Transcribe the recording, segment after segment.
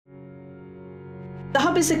The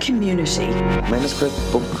Hub is a community. Manuscript,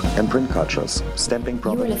 book and print cultures, stamping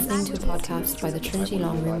You are listening to a podcast by the Trinity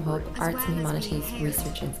Long Room Hub Arts and Humanities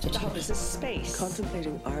Research Institute. The Hub is a space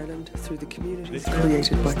contemplating Ireland through the communities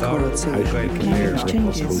created by Coral Silver.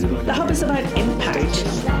 changes. The Hub is about impact.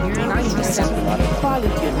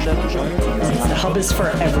 The Hub is for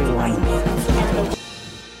everyone.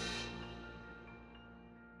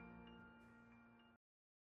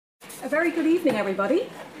 A very good evening, everybody,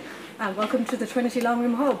 and welcome to the Trinity Long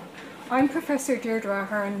Room Hub. I'm Professor Deirdre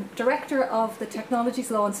Ahern, Director of the Technologies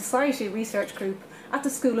Law and Society Research Group at the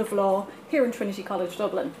School of Law here in Trinity College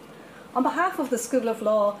Dublin. On behalf of the School of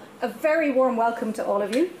Law, a very warm welcome to all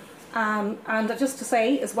of you. And just to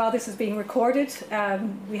say as well, this is being recorded.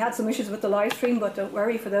 We had some issues with the live stream, but don't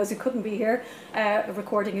worry, for those who couldn't be here, a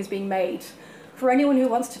recording is being made. For anyone who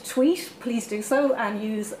wants to tweet, please do so and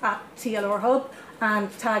use @TLR Hub and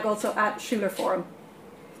tag also @Schuler Forum.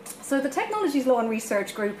 So the Technologies Law and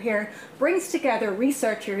Research Group here brings together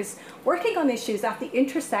researchers working on issues at the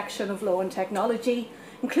intersection of law and technology,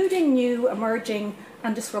 including new, emerging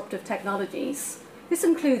and disruptive technologies. This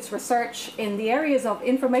includes research in the areas of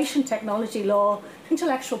information technology law,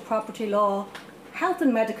 intellectual property law, health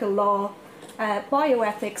and medical law,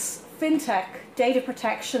 bioethics, fintech, data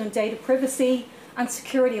protection and data privacy, and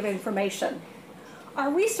security of information. Our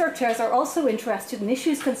researchers are also interested in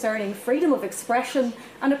issues concerning freedom of expression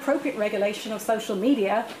and appropriate regulation of social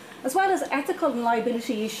media, as well as ethical and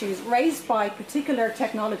liability issues raised by particular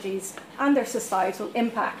technologies and their societal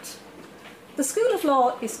impact. The School of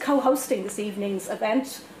Law is co-hosting this evening's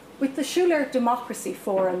event with the Schuler Democracy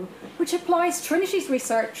Forum, which applies Trinity's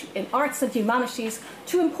research in arts and humanities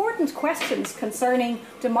to important questions concerning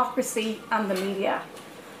democracy and the media.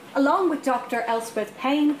 Along with Dr. Elspeth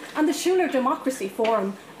Payne and the Schuler Democracy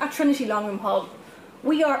Forum at Trinity Long Room Hub,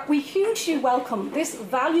 we hugely welcome this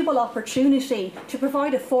valuable opportunity to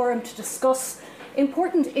provide a forum to discuss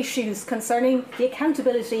important issues concerning the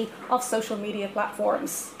accountability of social media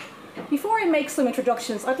platforms. Before I make some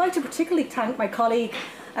introductions, I'd like to particularly thank my colleague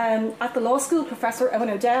at the Law School, Professor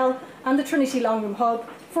Eoin O'Dell, and the Trinity Long Room Hub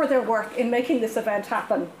for their work in making this event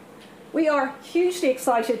happen. We are hugely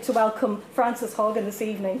excited to welcome Frances Hogan this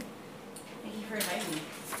evening. Thank you for inviting me.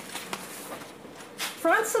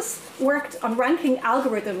 Frances worked on ranking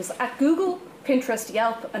algorithms at Google, Pinterest,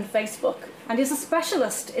 Yelp and Facebook, and is a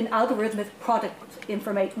specialist in algorithmic product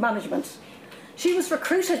management. She was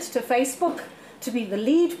recruited to Facebook to be the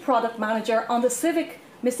lead product manager on the civic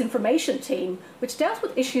misinformation team, which dealt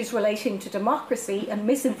with issues relating to democracy and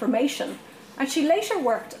misinformation, and she later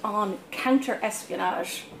worked on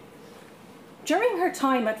counter-espionage. During her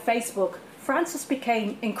time at Facebook, Frances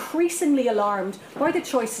became increasingly alarmed by the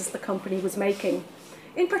choices the company was making,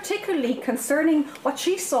 in particularly concerning what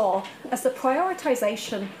she saw as the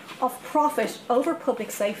prioritisation of profit over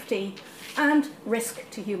public safety and risk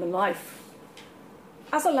to human life.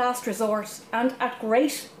 As a last resort and at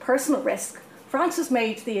great personal risk, Frances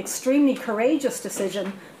made the extremely courageous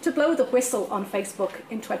decision to blow the whistle on Facebook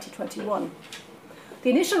in 2021.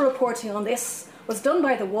 The initial reporting on this was done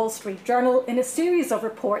by the Wall Street Journal in a series of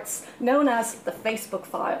reports known as the Facebook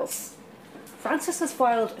Files. Frances has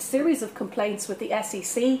filed a series of complaints with the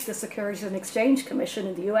SEC, the Securities and Exchange Commission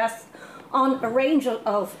in the US, on a range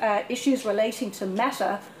of issues relating to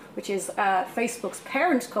Meta, which is Facebook's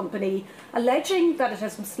parent company, alleging that it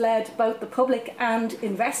has misled both the public and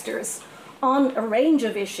investors on a range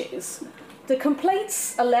of issues. The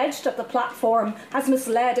complaints allege that the platform has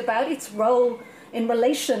misled about its role in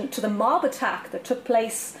relation to the mob attack that took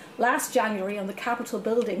place last January on the Capitol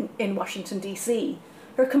building in Washington, D.C.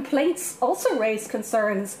 Her complaints also raised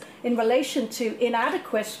concerns in relation to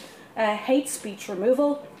inadequate hate speech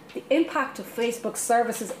removal, the impact of Facebook's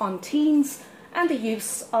services on teens, and the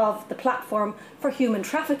use of the platform for human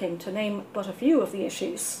trafficking, to name but a few of the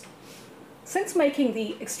issues. Since making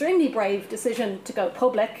the extremely brave decision to go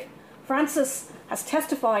public, Frances has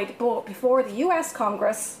testified before the US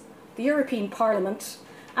Congress, the European Parliament,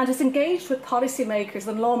 and has engaged with policymakers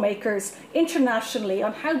and lawmakers internationally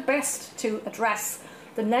on how best to address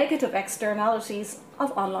the negative externalities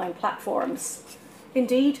of online platforms.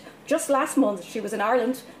 Indeed, just last month she was in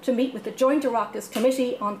Ireland to meet with the Joint Oireachtas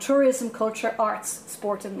Committee on Tourism, Culture, Arts,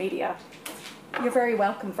 Sport and Media. You're very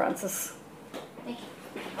welcome, Frances. Thank you.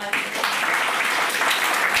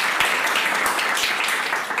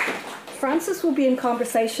 Frances will be in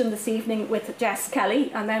conversation this evening with Jess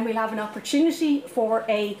Kelly, and then we'll have an opportunity for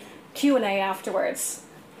a Q&A afterwards.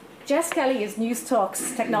 Jess Kelly is News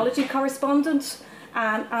Talk's technology correspondent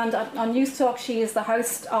And on News Talk, she is the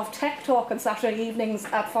host of Tech Talk on Saturday evenings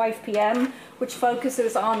at 5 p.m, which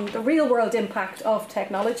focuses on the real-world impact of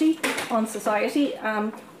technology on society.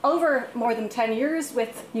 Over more than 10 years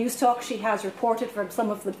with News Talk, she has reported from some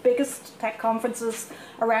of the biggest tech conferences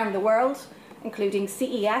around the world, including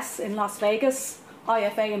CES in Las Vegas,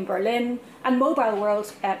 IFA in Berlin, and Mobile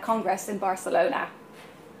World Congress in Barcelona.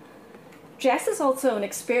 Jess is also an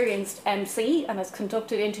experienced MC and has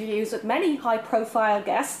conducted interviews with many high-profile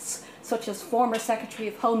guests, such as former Secretary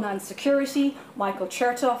of Homeland Security, Michael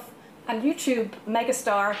Chertoff, and YouTube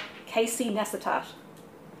megastar Casey Neistat.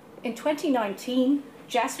 In 2019,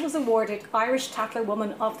 Jess was awarded Irish Tattler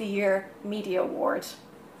Woman of the Year Media Award.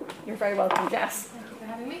 You're very welcome, Jess. Thank you for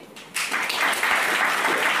having me.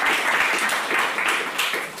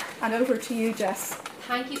 And over to you, Jess.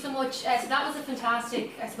 Thank you so much. So that was a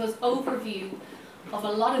fantastic, I suppose, overview of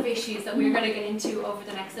a lot of issues that we're going to get into over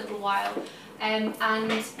the next little while. And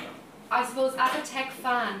I suppose as a tech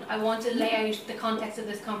fan, I want to lay out the context of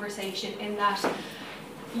this conversation in that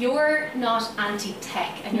you're not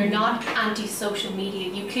anti-tech and you're not anti-social media.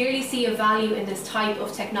 You clearly see a value in this type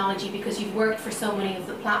of technology because you've worked for so many of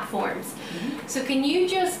the platforms. So can you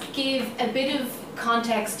just give a bit of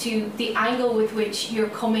context to the angle with which you're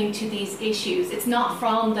coming to these issues? It's not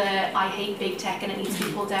from the I hate big tech and it needs to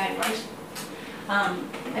be pulled down, right?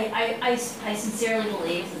 I sincerely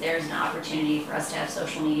believe that there's an opportunity for us to have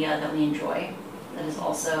social media that we enjoy, that is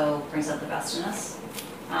also brings out the best in us.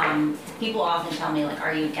 People often tell me, like,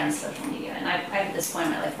 are you against social media? And I've at this point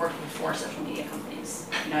in my life worked with 4 social media companies.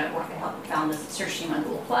 You know, I helped found the search team on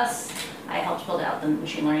Google+. I helped build out the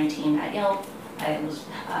machine learning team at Yelp. I was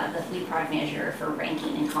the lead product manager for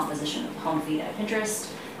ranking and composition of home feed at Pinterest.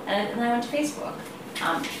 And then I went to Facebook.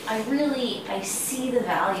 I see the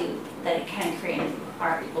value that it can create in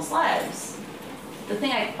our people's lives. The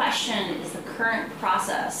thing I question is the current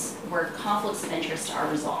process where conflicts of interest are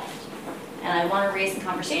resolved. And I want to raise the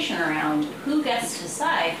conversation around who gets to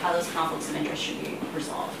decide how those conflicts of interest should be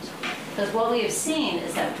resolved. Because what we have seen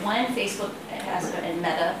is that when Facebook and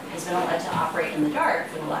Meta has been allowed to operate in the dark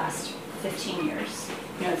for the last 15 years,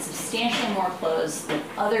 you know, it's substantially more closed than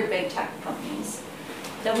other big tech companies,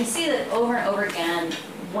 that we see that over and over again,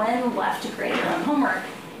 when left to create their own homework,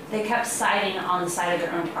 they kept siding on the side of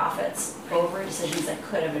their own profits over decisions that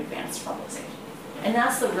could have advanced public safety. And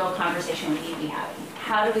that's the real conversation we need to be having.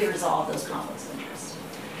 How do we resolve those conflicts of interest?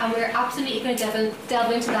 And we're absolutely going to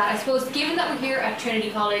delve into that. I suppose, given that we're here at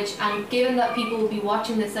Trinity College and given that people will be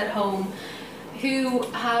watching this at home who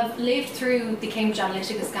have lived through the Cambridge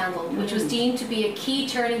Analytica scandal, which was deemed to be a key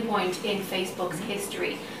turning point in Facebook's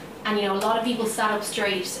history. And you know, a lot of people sat up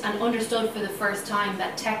straight and understood for the first time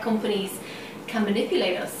that tech companies can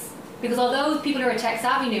manipulate us. Because although people who are tech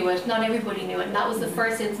savvy knew it, not everybody knew it, and that was the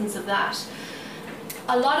first instance of that.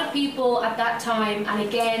 A lot of people at that time, and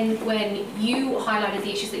again when you highlighted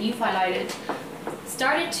the issues that you've highlighted,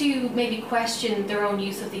 started to maybe question their own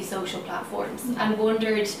use of these social platforms and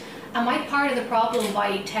wondered, am I part of the problem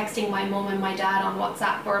by texting my mum and my dad on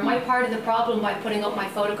WhatsApp, or am I part of the problem by putting up my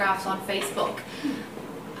photographs on Facebook?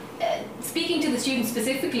 Speaking to the students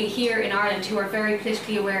specifically here in Ireland who are very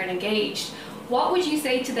politically aware and engaged, what would you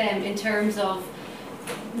say to them in terms of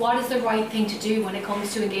what is the right thing to do when it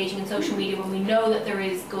comes to engaging in social media when we know that there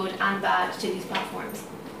is good and bad to these platforms?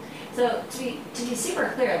 So to be super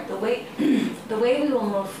clear, the way we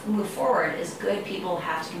will move forward is good people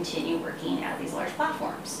have to continue working at these large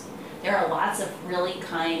platforms. There are lots of really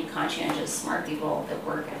kind, conscientious, smart people that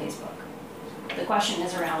work at Facebook. The question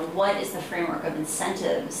is around what is the framework of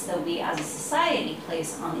incentives that we as a society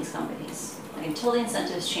place on these companies. Like, until the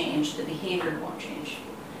incentives change, the behavior won't change.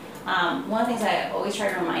 One of the things I always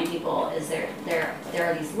try to remind people is there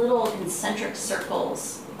are these little concentric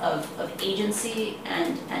circles of agency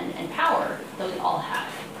and power that we all have.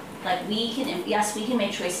 Like, we can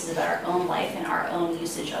make choices about our own life and our own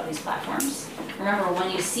usage of these platforms. Remember,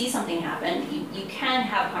 when you see something happen, you can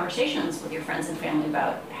have conversations with your friends and family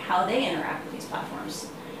about how they interact with these platforms.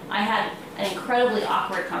 I had an incredibly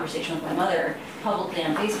awkward conversation with my mother publicly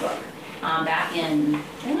on Facebook back in, I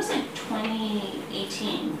think it was like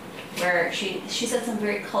 2018, where she said some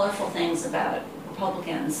very colorful things about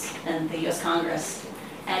Republicans and the US Congress.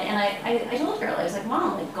 And I told her, I was like,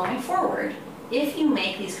 Mom, like, going forward, if you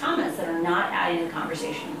make these comments that are not adding to the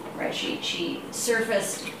conversation, right? She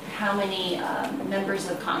surfaced how many members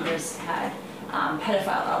of Congress had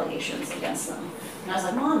pedophile allegations against them. And I was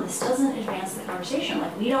like, Mom, this doesn't advance the conversation.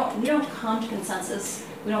 Like, we don't come to consensus,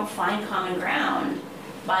 we don't find common ground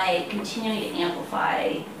by continuing to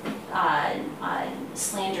amplify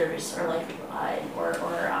slanders or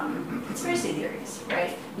conspiracy theories,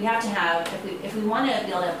 right? We have to have, if we want to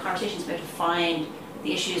be able to have conversations, we have to find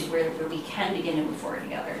the issues where we can begin to move forward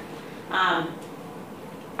together.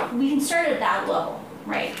 We can start at that level,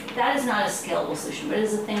 right? That is not a scalable solution, but it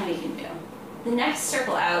is a thing we can do. The next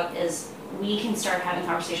circle out is we can start having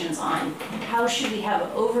conversations on how should we have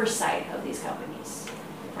oversight of these companies,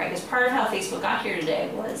 right? Because part of how Facebook got here today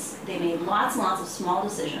was they made lots and lots of small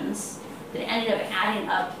decisions that ended up adding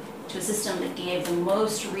up to a system that gave the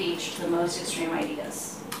most reach to the most extreme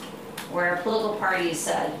ideas. Where political parties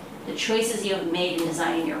said, the choices you have made in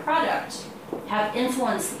designing your product have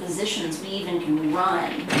influenced the positions we even can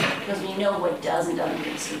run because we know what does and doesn't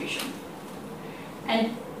get distribution.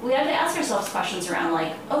 And we have to ask ourselves questions around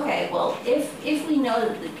like, okay, well, if we know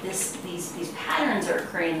that these patterns are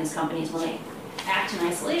occurring in these companies when they act in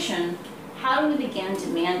isolation, how do we begin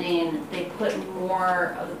demanding they put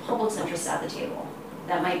more of the public's interests at the table?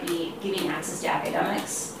 That might be giving access to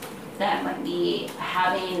academics. That might be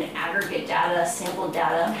having aggregate data, sample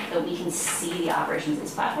data, that we can see the operations of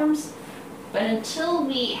these platforms. But until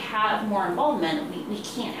we have more involvement, we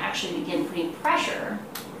can't actually begin putting pressure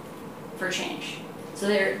for change. So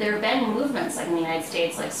there have been movements like in the United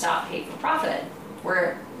States, like Stop Hate for Profit,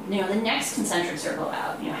 where the next concentric circle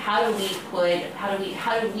out, how do we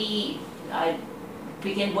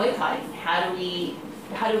begin boycotting? How do we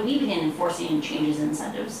begin enforcing changes in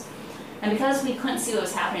incentives? And because we couldn't see what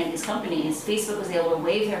was happening at these companies, Facebook was able to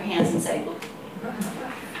wave their hands and say,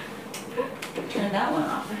 turn that one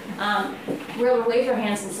off. We're able to wave their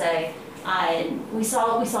hands and say, we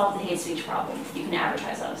solved the hate speech problem. You can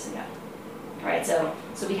advertise on us again. Right? So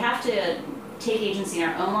we have to take agency in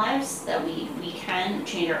our own lives, that we can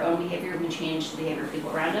change our own behavior, we can change the behavior of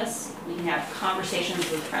people around us. We can have conversations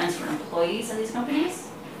with friends who are employees of these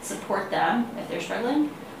companies, support them if they're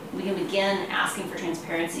struggling. We can begin asking for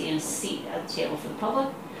transparency and a seat at the table for the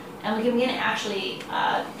public. And we can begin actually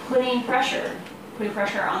putting pressure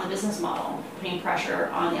on the business model, putting pressure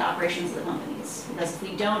on the operations of the companies. Because if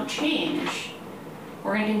we don't change,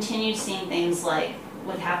 we're going to continue seeing things like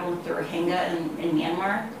what happened with the Rohingya in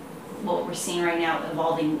Myanmar, what we're seeing right now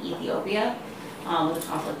evolving in Ethiopia with the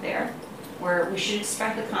conflict there, where we should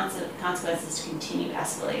expect the consequences to continue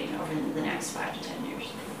escalating over the next 5 to 10 years.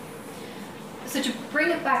 So to bring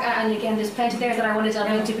it back, and again, there's plenty there that I want to delve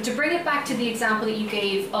into, but to bring it back to the example that you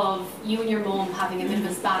gave of you and your mum having a bit of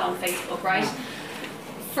a spat on Facebook, right?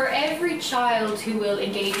 For every child who will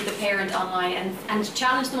engage with a parent online and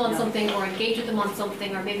challenge them on something or engage with them on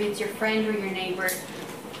something, or maybe it's your friend or your neighbor,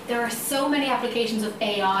 there are so many applications of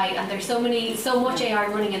AI, and there's so much AI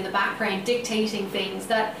running in the background dictating things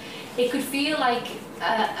that it could feel like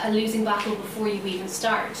a losing battle before you even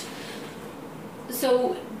start.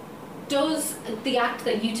 So does the act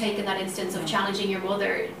that you take in that instance of challenging your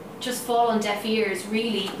mother just fall on deaf ears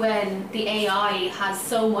really when the AI has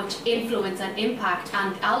so much influence and impact,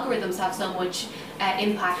 and algorithms have so much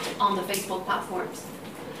impact on the Facebook platforms?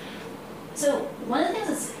 So one of the things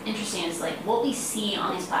that's interesting is like what we see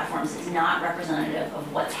on these platforms is not representative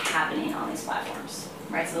of what's happening on these platforms,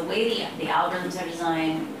 right? So the way the algorithms are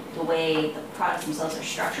designed, the way the products themselves are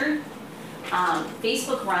structured,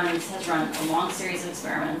 Facebook has run a long series of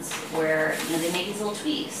experiments where they make these little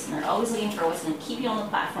tweaks, and they're always looking for what's going to keep you on the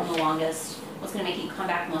platform the longest, what's going to make you come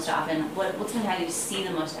back most often, what's going to have you see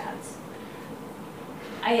the most ads.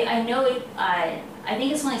 I know it. I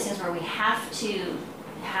think it's one of these things where we have to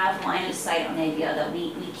have line of sight on the idea that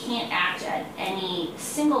we can't act at any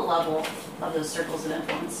single level of those circles of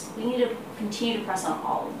influence. We need to continue to press on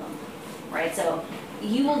all of them, right? So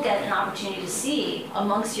you will get an opportunity to see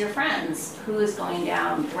amongst your friends who is going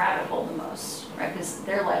down the rabbit hole the most, right? Because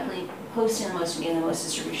they're likely posting the most and getting the most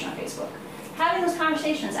distribution on Facebook. Having those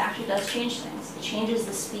conversations actually does change things. It changes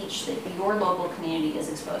the speech that your local community is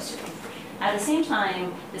exposed to. At the same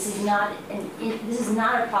time, this is not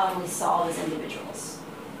a problem we solve as individuals.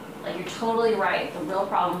 Like, you're totally right. The real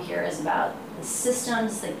problem here is about the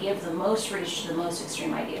systems that give the most reach to the most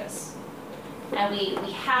extreme ideas. And we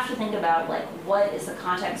have to think about, like, what is the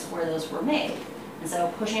context where those were made. And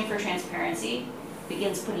so pushing for transparency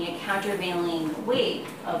begins putting a countervailing weight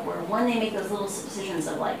of where when they make those little decisions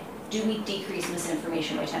of, like, do we decrease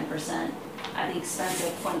misinformation by 10% at the expense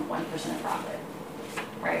of 0.1% of profit?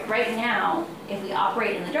 Right now, if we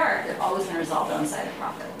operate in the dark, they're always going to resolve on the side of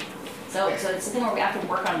profit. So it's something where we have to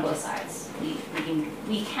work on both sides.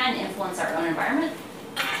 We can influence our own environment,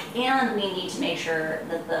 and we need to make sure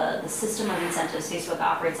that the system of incentives Facebook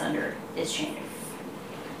operates under is changing.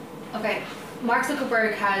 Okay, Mark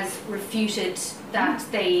Zuckerberg has refuted that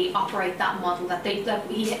they operate that model. I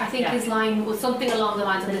think his line was something along the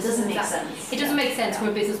lines of But it this. doesn't make sense. It doesn't make sense Yeah. from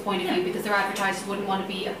a business point of view because their advertisers wouldn't want to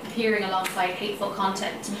be appearing alongside hateful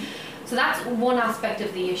content. So that's one aspect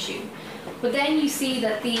of the issue. But then you see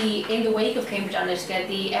that in the wake of Cambridge Analytica,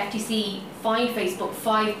 the FTC fined Facebook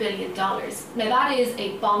 $5 billion. Now that is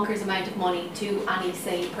a bonkers amount of money to any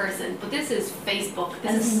sane person, but this is Facebook,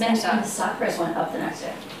 this is And Meta. the stock price went up the next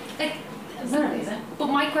day. Like, Isn't that amazing? but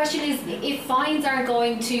my question is, if fines aren't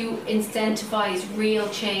going to incentivize real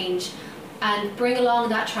change and bring along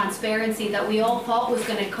that transparency that we all thought was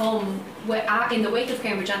going to come in the wake of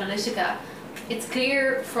Cambridge Analytica, it's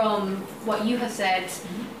clear from what you have said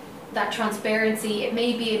that transparency, it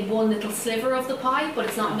may be in one little sliver of the pie, but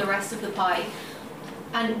it's not in the rest of the pie.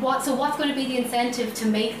 And what's going to be the incentive to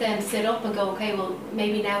make them sit up and go, okay, well,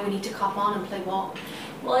 maybe now we need to cop on and play ball?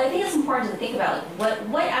 Well, I think it's important to think about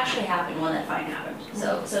what actually happened when that fine happened.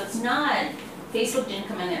 So it's not, Facebook didn't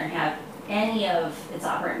come in there and have any of its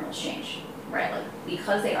operating rules change, right? Like,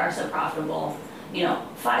 because they are so profitable,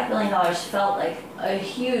 $5 billion felt like a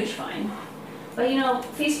huge fine. But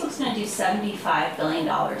Facebook's going to do $75 billion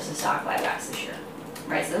of stock buybacks this year,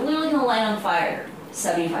 right? So they're literally going to light on fire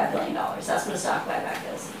 $75 billion. That's what a stock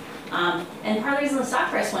buyback is. And part of the reason the stock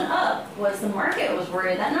price went up was the market was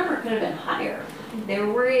worried that number could have been higher. They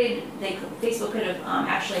were worried Facebook could have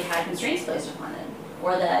actually had constraints placed upon it,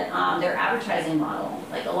 or that their advertising model,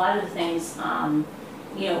 like a lot of the things,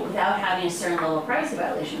 without having a certain level of privacy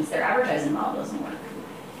violations, their advertising model doesn't work,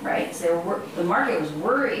 right? So the market was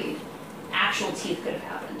worried actual teeth could have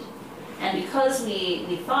happened. And because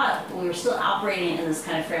we thought we were still operating in this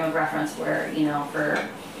kind of frame of reference where, for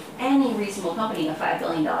any reasonable company, a $5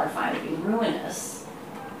 billion fine would be ruinous,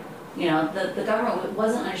 the government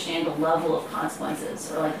wasn't understanding the level of consequences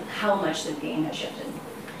or like how much the game had shifted.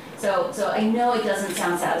 So I know it doesn't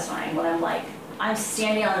sound satisfying when I'm like, I'm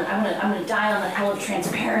standing on, I'm gonna die on the hill of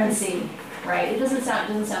transparency, right? It doesn't sound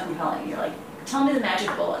compelling. You're like, tell me the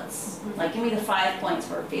magic bullets. Like, give me the 5 points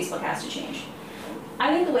where Facebook has to change.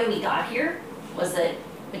 I think the way we got here was that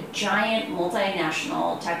a giant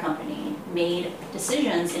multinational tech company made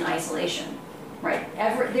decisions in isolation, right?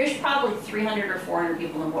 There's probably 300 or 400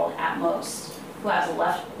 people in the world at most who have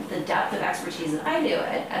the depth of expertise that I do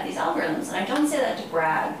at these algorithms. And I don't say that to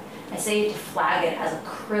brag. I say it to flag it as a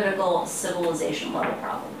critical civilization level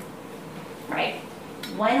problem, right?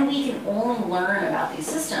 When we can only learn about these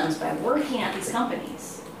systems by working at these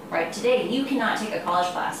companies, right? Today, you cannot take a college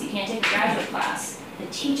class, you can't take a graduate class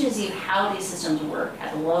that teaches you how these systems work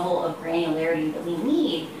at the level of granularity that we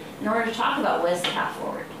need in order to talk about what is the path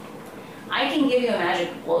forward. I can give you a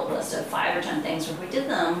magic bullet list of 5 or 10 things where if we did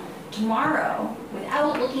them tomorrow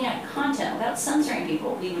without looking at content, without censoring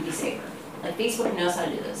people, we would be safer. Like, Facebook knows how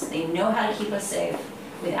to do this. They know how to keep us safe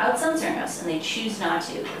without censoring us, and they choose not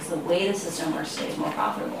to because the way the system works today is more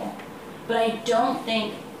profitable. But I don't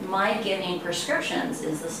think my giving prescriptions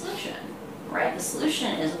is the solution, right? The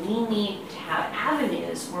solution is we need to have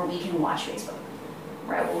avenues where we can watch Facebook,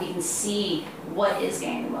 right? Where we can see what is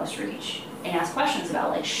gaining the most reach and ask questions about,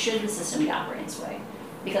 like, should the system be operating this way?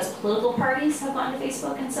 Because political parties have gone to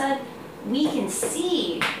Facebook and said, we can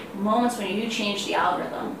see moments when you change the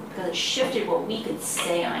algorithm because it shifted what we could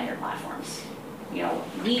say on your platforms.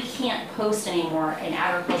 We can't post anymore a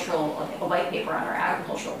white paper on our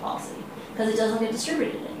agricultural policy because it doesn't get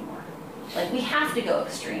distributed anymore. Like, we have to go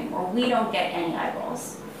extreme or we don't get any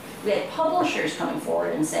eyeballs. We had publishers coming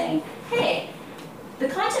forward and saying, hey, the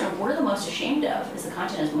content we're the most ashamed of is the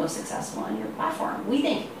content that's most successful on your platform. We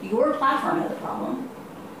think your platform had the problem.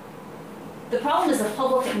 The problem is the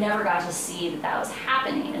public never got to see that was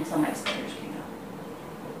happening until my exposures came out.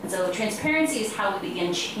 And so transparency is how we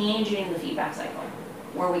begin changing the feedback cycle,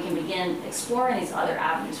 where we can begin exploring these other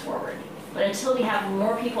avenues forward. But until we have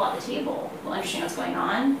more people at the table who understand what's going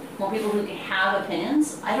on, more people who can have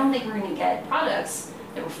opinions, I don't think we're going to get products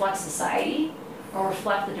that reflect society or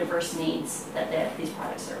reflect the diverse needs that these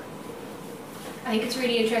products serve. I think it's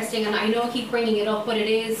really interesting, and I know I keep bringing it up, but it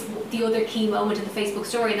is the other key moment in the Facebook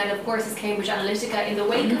story, and that of course is Cambridge Analytica. In the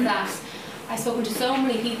wake of that, I've spoken to so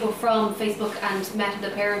many people from Facebook and Meta, the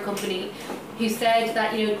parent company, who said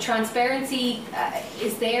that transparency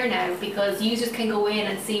is there now because users can go in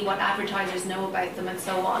and see what advertisers know about them and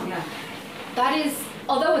so on. Yeah. That is,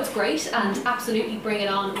 although it's great and absolutely bring it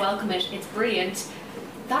on, welcome it, it's brilliant.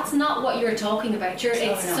 That's not what you're talking about.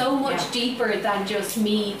 It's so much deeper than just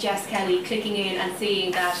me, Jess Kelly, clicking in and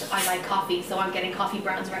seeing that I like coffee, so I'm getting coffee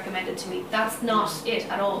brands recommended to me. That's not it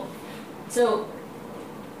at all. So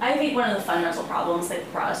I think one of the fundamental problems that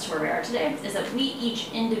brought us to where we are today is that we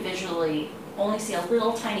each individually only see a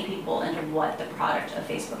little tiny peephole into what the product of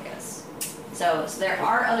Facebook is. So there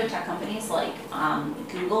are other tech companies like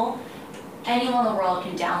Google. Anyone in the world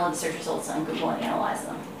can download the search results on Google and analyze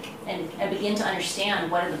them and begin to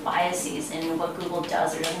understand what are the biases in what Google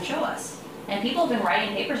does or doesn't show us. And people have been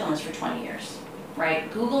writing papers on this for 20 years,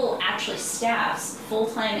 right? Google actually staffs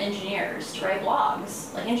full-time engineers to write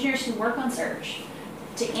blogs, like engineers who work on search,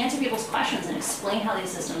 to answer people's questions and explain how these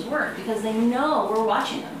systems work because they know we're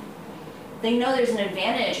watching them. They know there's an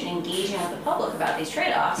advantage in engaging with the public about these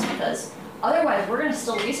trade-offs because otherwise we're going to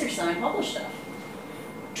still research them and publish stuff.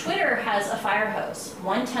 Twitter has a fire hose.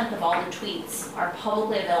 1/10 of all the tweets are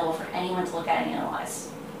publicly available for anyone to look at and analyze.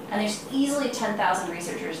 And there's easily 10,000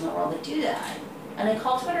 researchers in the world that do that. And they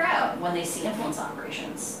call Twitter out when they see influence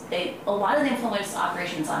operations. A lot of the influence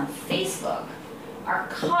operations on Facebook are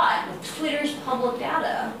caught with Twitter's public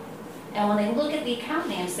data. And when they look at the account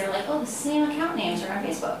names, they're like, oh, the same account names are on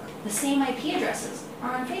Facebook. The same IP addresses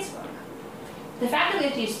are on Facebook. The fact that we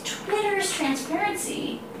have to use Twitter's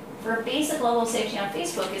transparency for a basic level of safety on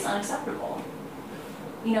Facebook is unacceptable.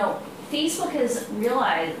 You know, Facebook has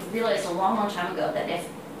realized a long, long time ago that if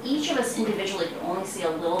each of us individually could only see a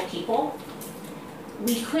little people,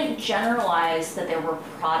 we couldn't generalize that there were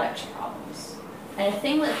product problems. And a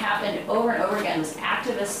thing that happened over and over again was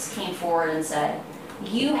activists came forward and said,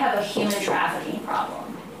 you have a human trafficking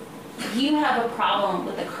problem. You have a problem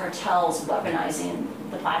with the cartels weaponizing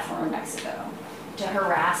the platform in Mexico to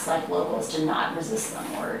harass like locals to not resist them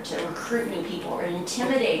or to recruit new people or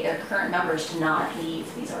intimidate their current members to not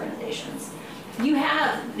leave these organizations. You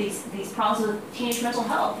have these problems with teenage mental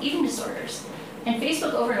health, eating disorders. And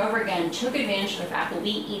Facebook over and over again took advantage of the fact that we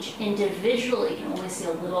each individually can only see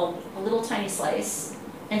a little tiny slice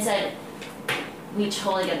and said, we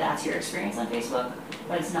totally get that's your experience on Facebook,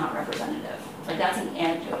 but it's not representative. Like that's an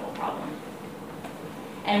anecdotal problem.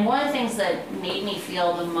 And one of the things that made me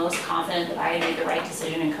feel the most confident that I had made the right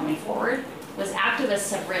decision in coming forward was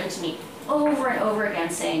activists have written to me over and over again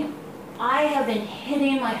saying, I have been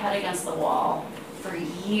hitting my head against the wall for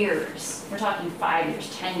years. We're talking 5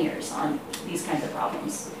 years, 10 years on these kinds of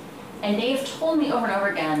problems. And they've told me over and over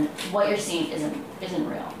again, what you're seeing isn't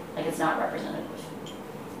real. Like it's not representative.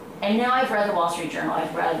 And now I've read the Wall Street Journal,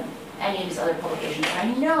 I've read any of these other publications,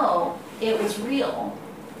 and I know it was real.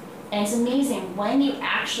 And it's amazing when you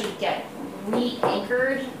actually get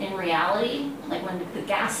re-anchored in reality, like when the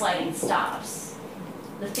gaslighting stops,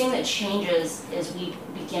 the thing that changes is we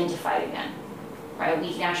begin to fight again, right?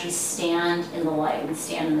 We can actually stand in the light and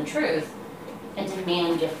stand in the truth and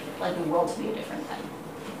demand like the world to be a different thing.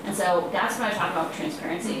 And so that's when I talk about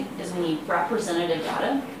transparency, is we need representative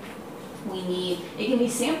data. It can be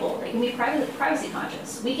sampled, it can be privacy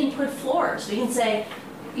conscious. We can put floors, we can say,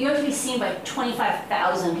 you have to be seen by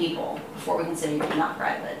 25,000 people before we consider you not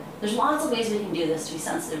private. There's lots of ways we can do this to be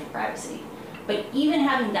sensitive to privacy. But even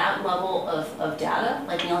having that level of data,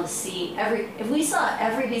 like being able to see if we saw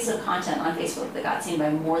every piece of content on Facebook that got seen by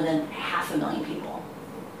more than 500,000 people,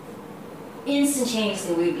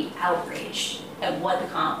 instantaneously we would be outraged at what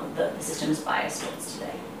the system is biased towards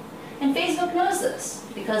today. And Facebook knows this,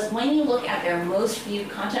 because when you look at their most viewed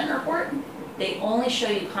content report, they only show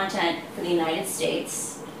you content for the United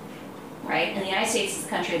States, right? And the United States is the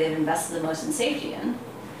country they've invested the most in safety in.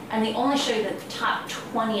 And they only show you the top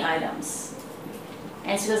 20 items.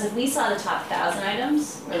 And it's because if we saw the top 1,000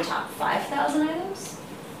 items, or the top 5,000 items,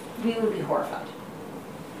 we would be horrified.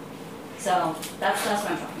 So that's what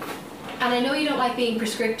I'm talking about. And I know you don't like being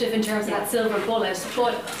prescriptive in terms of that silver bullet,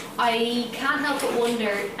 but I can't help but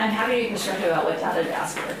wonder. I'm happy to be prescriptive about what data to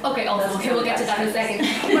ask for. Okay, awesome. Okay, we'll get to that in a second.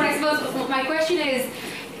 But I suppose my question is,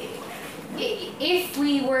 if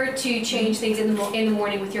we were to change things in the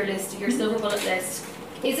morning with your list, your silver bullet list,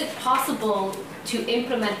 is it possible to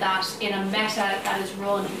implement that in a meta that is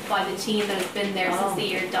run by the team that has been there since the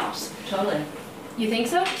year dot? Totally. You think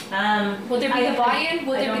so? Would there be the buy-in?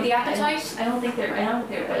 Would there be the appetite? I don't think there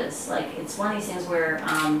is. Like, it's one of these things where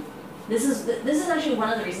this is actually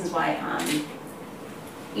one of the reasons why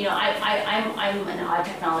you know, I'm an odd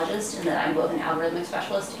technologist in that I'm both an algorithmic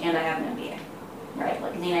specialist and I have an MBA. Right?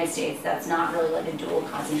 Like in the United States, that's not really like a dual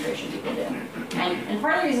concentration people do. And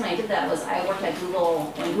part of the reason I did that was I worked at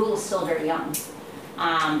Google when Google was still very young.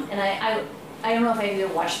 And I don't know if any of you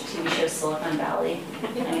have watched the TV show Silicon Valley.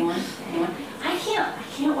 Anyone? I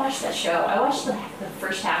can't watch that show. I watched the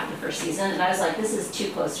first half of the first season and I was like, this is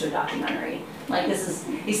too close to a documentary. Like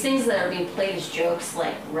these things that are being played as jokes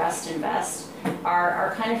like Rust and Vest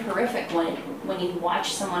are kind of horrific when you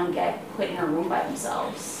watch someone get put in a room by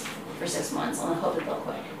themselves for 6 months on the hope that they'll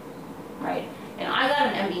quit, right? And I got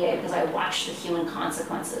an MBA because I watched the human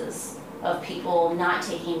consequences of people not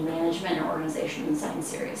taking management or organization design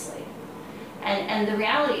seriously. And the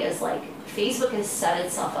reality is, like, Facebook has set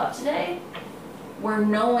itself up today where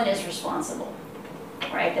no one is responsible,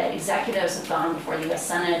 right? That executives have gone before the US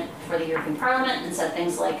Senate, before the European Parliament, and said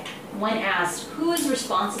things like, when asked, who is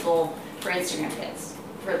responsible for Instagram Kids?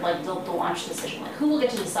 For like the launch decision, like who will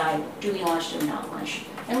get to decide, do we launch, do we not launch?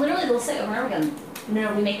 And literally they'll say over and over again,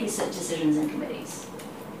 no, we make these decisions in committees,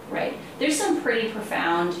 right? There's some pretty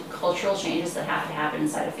profound cultural changes that have to happen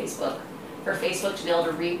inside of Facebook for Facebook to be able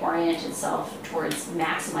to reorient itself towards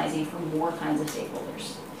maximizing for more kinds of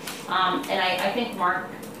stakeholders. And I think Mark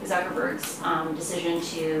Zuckerberg's decision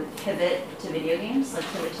to pivot to video games, like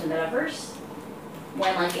pivot to metaverse,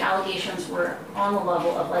 when like the allegations were on the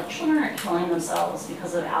level of like children are killing themselves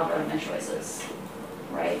because of algorithmic choices,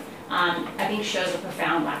 right? I think shows a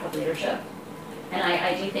profound lack of leadership. And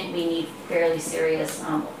I do think we need fairly serious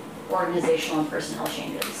organizational and personnel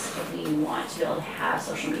changes if we want to be able to have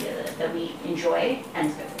social media that we enjoy and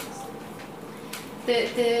is good for us.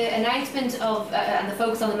 The announcement of and the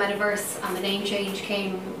focus on the metaverse and the name change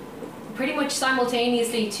came pretty much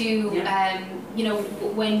simultaneously to you know,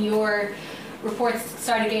 when your reports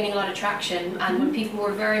started gaining a lot of traction and when people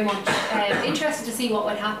were very much interested to see what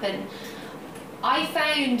would happen. I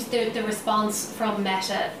found the response from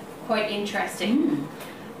Meta quite interesting.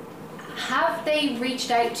 Have they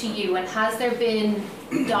reached out to you, and has there been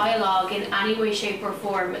dialogue in any way, shape or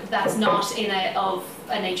form that's not of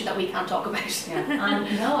a nature that we can't talk about?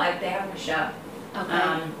 No, they haven't reached out.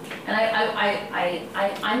 Okay. And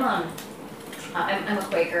I'm a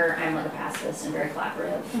Quaker. I'm like a pacifist and very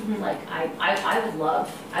collaborative. Like I would love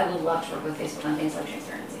to work with Facebook on things like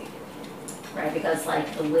transparency, right? Because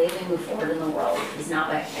like the way we move forward in the world is not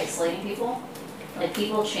by isolating people. Like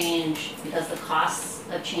people change because the costs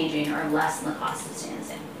of changing are less than the cost of staying the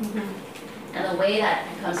same. And the way that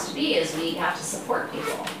comes to be is we have to support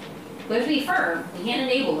people. We have to be firm. We can't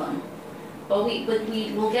enable them. But we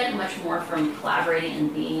will get much more from collaborating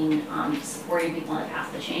and being supporting people on the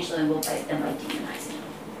path to change than we'll by demonizing them.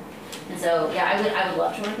 And so yeah, I would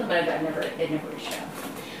love to work with them, but they've never reached out.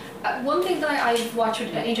 One thing that I've watched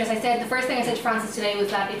with interest, the first thing I said to Frances today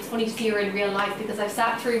was that it's funny to see her in real life because I've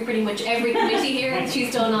sat through pretty much every committee here that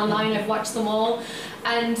she's done online. I've watched them all,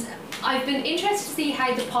 and I've been interested to see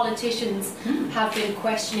how the politicians have been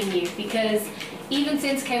questioning you, because even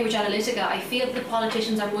since Cambridge Analytica, I feel that the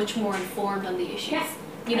politicians are much more informed on the issues. Yeah.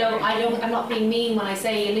 You know, I'm not being mean when I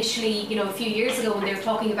say initially, you know, a few years ago when they were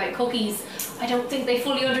talking about cookies, I don't think they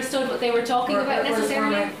fully understood what they were talking about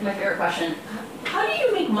necessarily. My favorite question, how do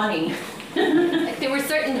you make money? There were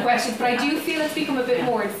certain questions, but I do feel it's become a bit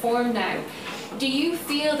more informed now. Do you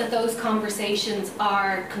feel that those conversations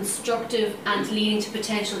are constructive and leading to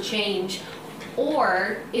potential change?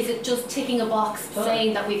 Or is it just ticking a box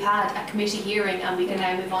saying that we've had a committee hearing and we can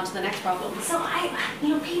now move on to the next problem? So I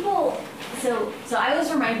always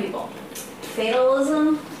remind people,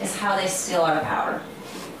 fatalism is how they steal our power,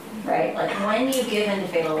 right? Like when you give in to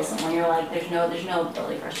fatalism, when you're like, there's no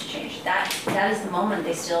ability for us to change, that is the moment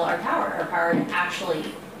they steal our power to actually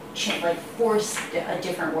force a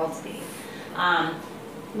different world to be.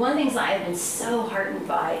 One of the things that I've been so heartened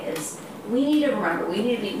by is we need to remember, we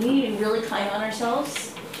need to be really kind on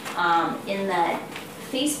ourselves, in that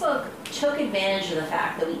Facebook took advantage of the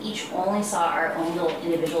fact that we each only saw our own little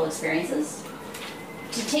individual experiences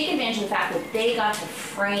to take advantage of the fact that they got to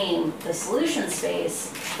frame the solution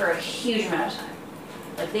space for a huge amount of time.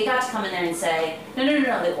 Like they got to come in there and say, no,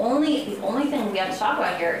 the only thing we have to talk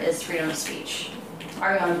about here is freedom of speech.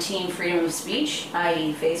 Are you on team freedom of speech,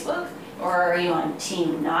 i.e. Facebook? Or are you on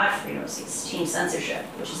team not freedom of speech, team censorship,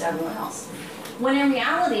 which is everyone else? When in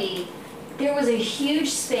reality, there was a huge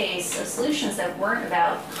space of solutions that weren't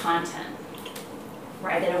about content,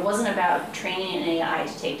 right? That it wasn't about training an AI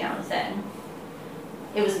to take down a thing.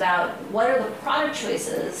 It was about what are the product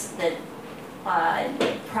choices that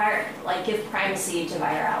give primacy to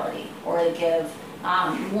virality, or that give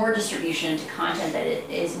more distribution to content that it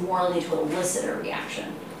is more likely to elicit a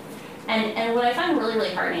reaction. And what I find really,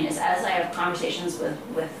 really heartening is as I have conversations with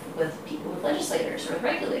people, with legislators or with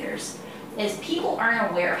regulators, is people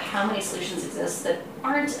aren't aware of how many solutions exist that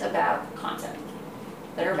aren't about content,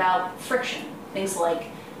 that are about friction. Things like,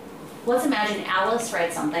 let's imagine Alice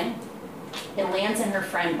writes something, it lands in her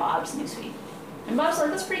friend Bob's newsfeed. And Bob's like,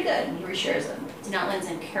 that's pretty good, and he reshares it. So now it lands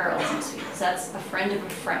in Carol's newsfeed. So that's a friend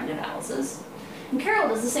of Alice's. And Carol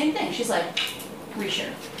does the same thing. She's like,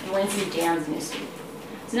 reshare. It lands in Dan's newsfeed.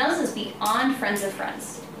 So now this is beyond friends of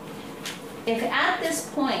friends. If at this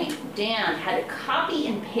point Dan had to copy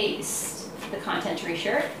and paste the content to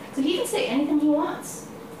reshare it, So he can say anything he wants.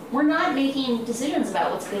 We're not making decisions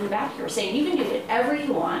about what's good and bad here. We're saying you can do whatever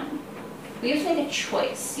you want. But you have to make a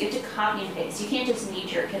choice. You have to copy and paste. You can't just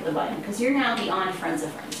knee-jerk hit the button because you're now beyond friends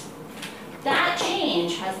of friends. That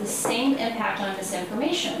change has the same impact on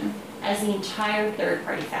misinformation as the entire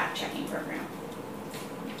third-party fact-checking program.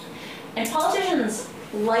 And politicians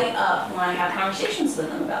light up when I have conversations with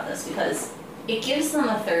them about this because it gives them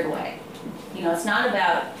a third way. You know, it's not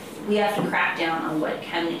about we have to crack down on what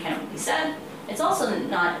can and cannot be said. It's also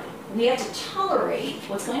not we have to tolerate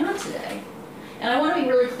what's going on today. And I want to be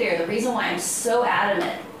really clear, the reason why I'm so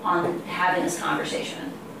adamant on having this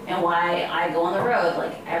conversation and why I go on the road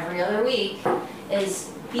like every other week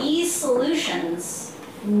is these solutions,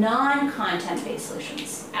 non-content-based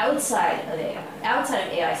solutions, outside of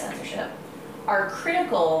AI censorship, are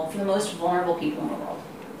critical for the most vulnerable people in the world,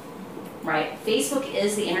 right? Facebook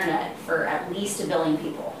is the internet for at least 1 billion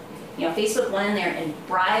people. You know, Facebook went in there and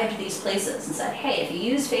bribed these places and said, hey, if you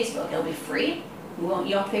use Facebook, it'll be free. You don't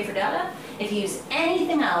have to pay for data. If you use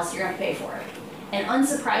anything else, you're going to pay for it. And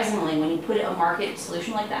unsurprisingly, when you put a market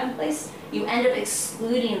solution like that in place, you end up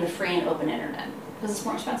excluding the free and open internet because it's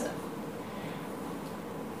more expensive.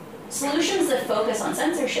 Solutions that focus on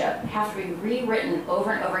censorship have to be rewritten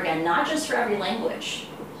over and over again, not just for every language.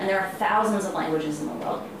 And there are thousands of languages in the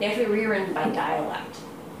world. They have to be rewritten by dialect.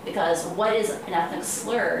 Because what is an ethnic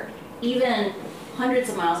slur, even hundreds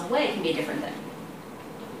of miles away, can be a different thing.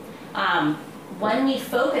 When we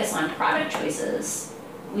focus on product choices,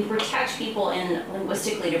 we protect people in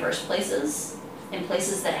linguistically diverse places, in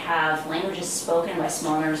places that have languages spoken by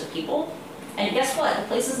small numbers of people. And guess what? The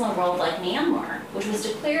places in the world like Myanmar, which was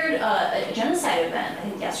declared a genocide event, I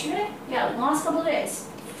think yesterday? Yeah, the last couple of days.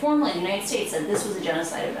 Formally, the United States said this was a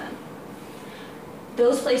genocide event.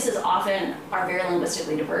 Those places often are very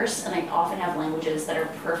linguistically diverse, and they often have languages that are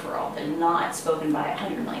peripheral, that are not spoken by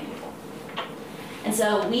 100 million people. And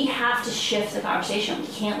so we have to shift the conversation. We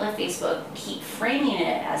can't let Facebook keep framing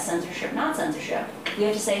it as censorship, not censorship. We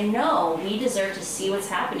have to say, no, we deserve to see what's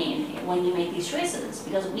happening when you make these choices,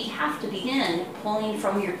 because we have to begin pulling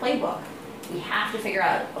from your playbook. We have to figure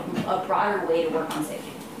out a broader way to work on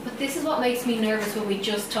safety. But this is what makes me nervous when we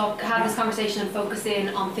just have this conversation and focus in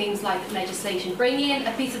on things like legislation. Bring in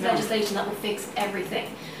a piece of legislation that will fix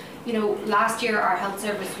everything. You know, last year our health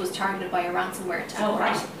service was targeted by a ransomware attack,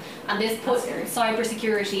 right? And this put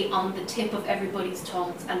cybersecurity on the tip of everybody's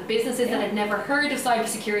tongues. And businesses that had never heard of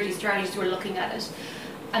cybersecurity strategies were looking at it.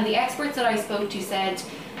 And the experts that I spoke to said,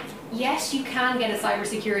 yes, you can get a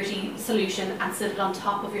cybersecurity solution and sit it on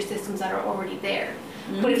top of your systems that are already there.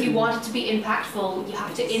 But if you want it to be impactful, you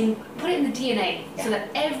have to put it in the DNA so that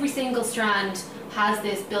every single strand has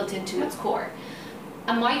this built into its core.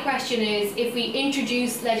 And my question is, if we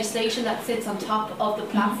introduce legislation that sits on top of the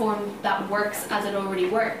platform that works as it already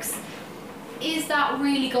works, is that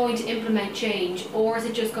really going to implement change, or is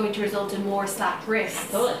it just going to result in more slapped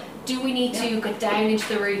wrists? Do we need to get down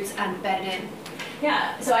into the roots and bed it in?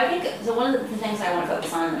 Yeah, so I think one of the things I want to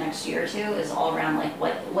focus on in the next year or two is all around like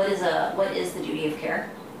what is the duty of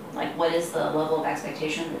care, like what is the level of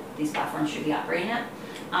expectation that these platforms should be operating at,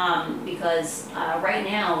 because right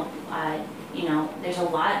now, you know, there's a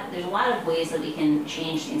lot of ways that we can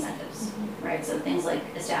change the incentives, right? So things like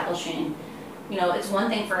establishing, you know, it's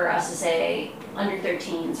one thing for us to say under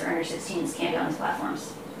 13s or under 16s can't be on these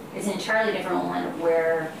platforms. It's an entirely different one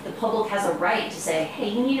where the public has a right to say, hey,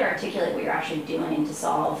 you need to articulate what you're actually doing to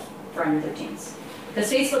solve for under 13s.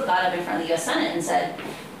 Because Facebook got up in front of the US Senate and said,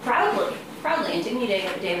 proudly, and Dignity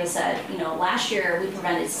Davis said, you know, last year we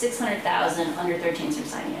prevented 600,000 under 13s from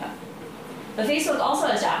signing up. But Facebook also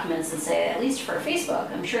has documents that say, at least for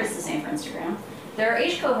Facebook, I'm sure it's the same for Instagram, there are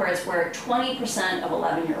age cohorts where 20% of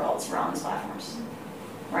 11-year-olds were on these platforms.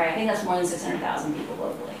 Right, I think that's more than 600,000 people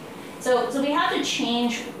globally. So we have to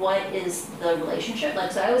change what is the relationship.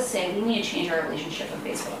 Like, so I always say we need to change our relationship with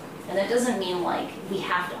Facebook. And that doesn't mean like we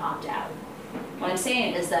have to opt out. What I'm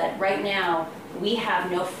saying is that right now we have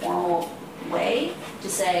no formal way to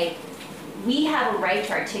say we have a right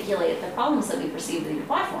to articulate the problems that we perceive with your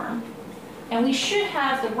platform. And we should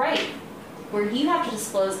have the right where you have to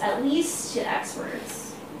disclose at least to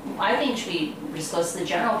experts, I think should be disclosed to the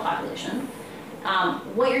general population,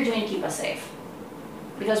 what you're doing to keep us safe.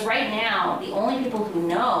 Because right now, the only people who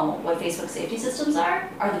know what Facebook safety systems are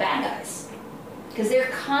the bad guys. Because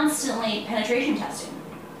they're constantly penetration testing.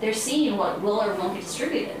 They're seeing what will or won't get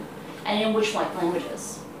distributed, and in which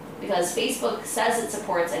languages. Because Facebook says it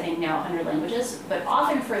supports, I think now 100 languages, but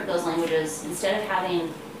often for those languages, instead of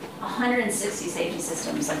having 160 safety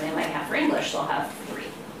systems like they might have for English, they'll have 3.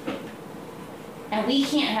 And we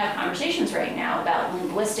can't have conversations right now about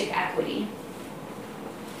linguistic equity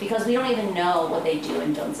because we don't even know what they do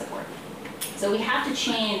and don't support. So we have to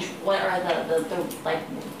change what are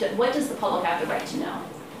what does the public have the right to know?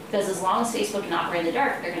 Because as long as Facebook can operate in the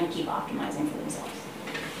dark, they're going to keep optimizing for themselves.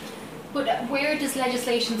 But where does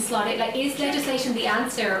legislation slot it? Like, is legislation the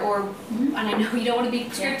answer, or? And I know you don't want to be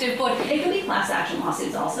prescriptive, but it could be class action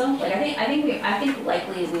lawsuits also. Like I think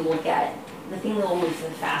likely we will get the thing that will move the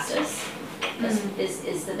fastest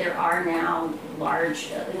is that there are now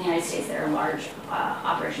large in the United States. There are large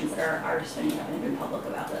operations that are spinning up and been public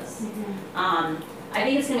about this. I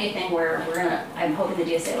think it's going to be a thing where I'm hoping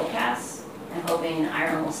the DSA will pass. I'm hoping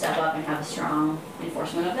Ireland will step up and have a strong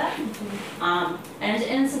enforcement of that. And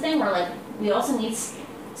it's the thing where like we also need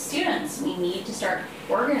students. We need to start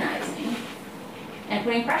organizing and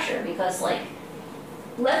putting pressure because like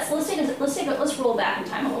let's roll back in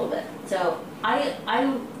time a little bit. So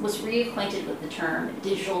I was reacquainted with the term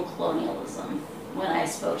digital colonialism when I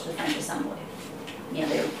spoke to the French Assembly. You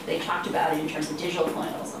know, they talked about it in terms of digital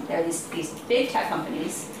colonialism. There are these big tech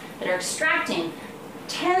companies that are extracting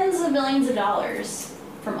tens of millions of dollars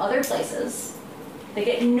from other places. They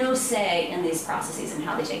get no say in these processes and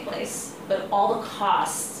how they take place, but all the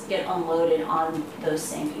costs get unloaded on those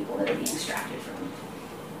same people that are being extracted from.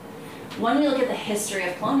 When we look at the history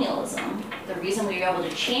of colonialism, the reason we were able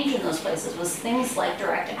to change in those places was things like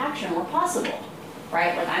direct action were possible,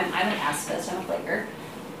 right? Like I'm a pacifist, I'm a Quaker.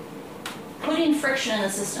 Putting friction in the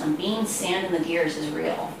system, being sand in the gears is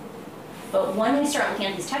real. But when we start looking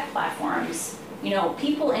at these tech platforms, you know,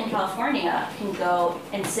 people in California can go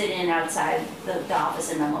and sit in outside the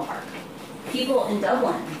office in Menlo Park. People in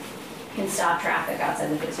Dublin can stop traffic outside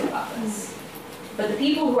the Facebook office. But the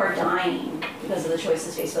people who are dying because of the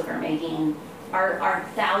choices Facebook are making are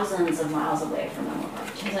thousands of miles away from Menlo Park,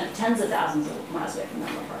 tens of thousands of miles away from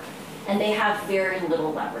Menlo Park. And they have very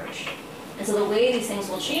little leverage. And so the way these things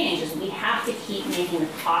will change is we have to keep making the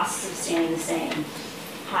costs of staying the same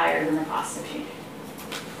higher than the costs of changing.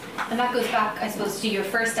 And that goes back, I suppose, to your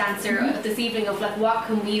first answer this evening of like, what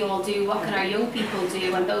can we all do? What can our young people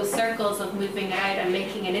do? And those circles of moving out and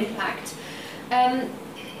making an impact.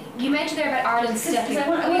 You mentioned there about Ireland stepping. I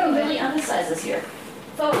want to really emphasize this here,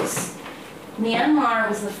 folks. Myanmar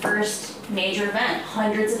was the first major event.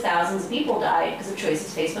 Hundreds of thousands of people died because of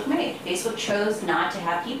choices Facebook made. Facebook chose not to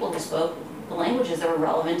have people who spoke the languages that were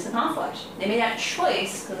relevant to the conflict. They made that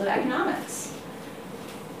choice because of economics.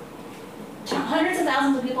 Hundreds of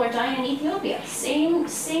thousands of people are dying in Ethiopia. Same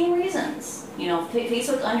reasons. You know,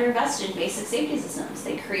 Facebook underinvested in basic safety systems.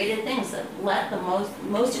 They created things that let the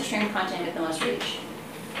most extreme content get the most reach.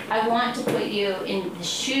 I want to put you in the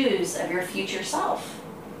shoes of your future self,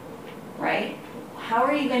 right? How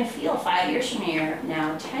are you going to feel 5 years from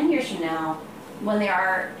now, 10 years from now, when there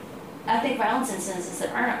are ethnic violence incidences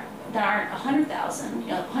that aren't 100,000? You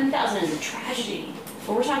know, 100,000 is a tragedy.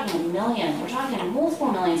 But we're talking a million. We're talking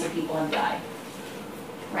multiple millions of people have died,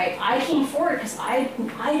 right? I came forward because I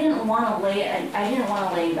didn't want to lay in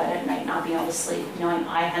bed at night not being able to sleep, knowing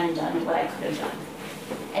I hadn't done what I could have done.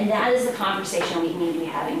 And that is the conversation we need to be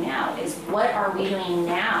having now: is what are we doing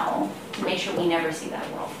now to make sure we never see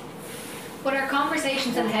that world? But are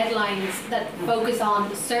conversations and headlines that focus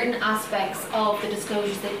on certain aspects of the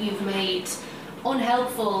disclosures that you've made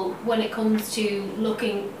unhelpful when it comes to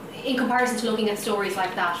looking, in comparison to looking at stories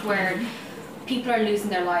like that where people are losing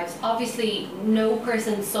their lives? Obviously, no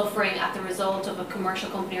person suffering at the result of a commercial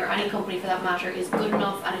company, or any company for that matter, is good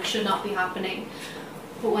enough, and it should not be happening.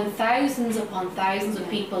 But when thousands upon thousands of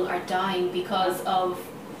people are dying because of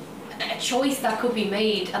a choice that could be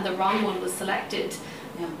made and the wrong one was selected,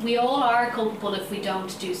 we all are culpable if we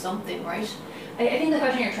don't do something, right? I think the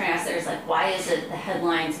question you're trying to ask there is like, why is it the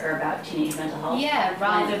headlines are about teenage mental health? Yeah,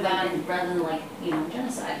 rather than like, you know,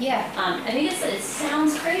 genocide. Yeah. I think it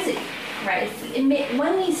sounds crazy, right?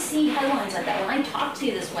 When we see headlines like that, when I talk to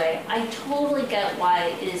you this way, I totally get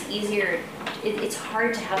why it is easier. It's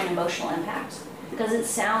hard to have an emotional impact because it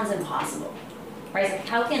sounds impossible, right? Like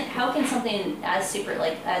how can something as super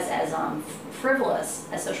as frivolous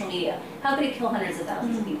as social media, how could it kill hundreds of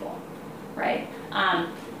thousands of people, right?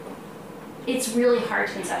 It's really hard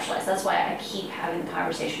to conceptualize. That's why I keep having the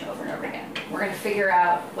conversation over and over again. We're going to figure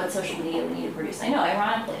out what social media we need to produce. I know,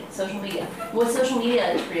 ironically, what social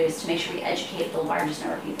media is produced to make sure we educate the largest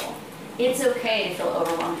number of people. It's okay to feel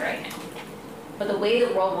overwhelmed right now. But the way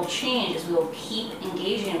the world will change is we will keep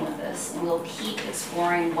engaging with this, and we'll keep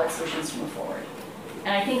exploring what solutions to move forward.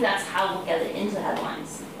 And I think that's how we'll get it into the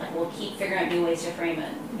headlines. Like, we'll keep figuring out new ways to frame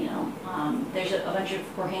it. You know, there's a bunch of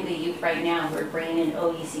Rohingya youth right now who are bringing an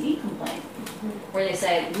OECD complaint, where they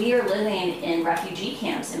say, we are living in refugee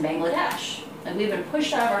camps in Bangladesh, and we've been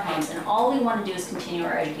pushed out of our homes, and all we want to do is continue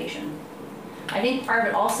our education. I think part of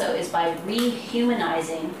it also is by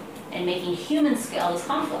rehumanizing and making human scale this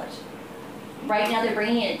conflict. Right now they're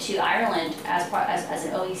bringing it to Ireland as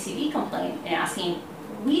an OECD complaint and asking,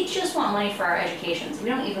 we just want money for our educations. We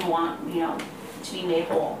don't even want, to be made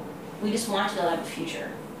whole. We just want to be able to have a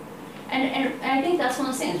future. And I think that's one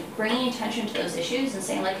of those things, bringing attention to those issues and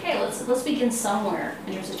saying like, hey, let's begin somewhere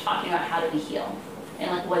in terms of talking about how do we heal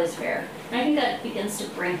and like what is fair. And I think that begins to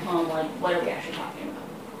bring home like what are we actually talking about.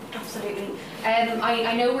 Absolutely.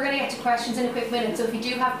 I know we're going to get to questions in a quick minute, so if you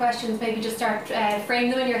do have questions, maybe just start frame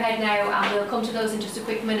them in your head now, and we'll come to those in just a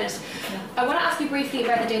quick minute. Yeah. I want to ask you briefly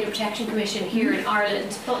about the Data Protection Commission here in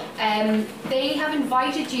Ireland. They have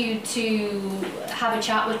invited you to have a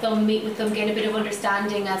chat with them, meet with them, get a bit of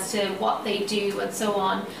understanding as to what they do and so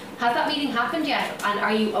on. Has that meeting happened yet? And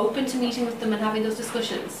are you open to meeting with them and having those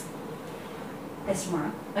discussions? It's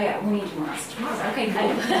tomorrow. Oh yeah, we need tomorrow. Okay,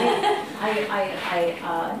 cool.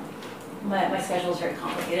 My schedule is very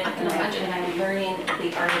complicated, I can imagine. And I'm learning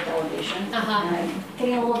the art of delegation, and I'm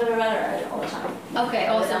getting a little bit better at it all the time. Okay,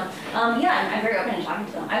 awesome. Yeah, I'm very open to talking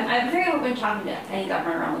to them. I'm very open to talking to any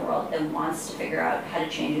government around the world that wants to figure out how to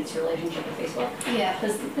change its relationship with Facebook. Yeah.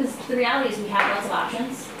 Because the reality is we have lots of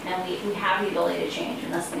options, and we have the ability to change,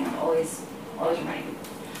 and that's the thing I'm always reminding people.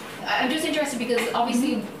 I'm just interested because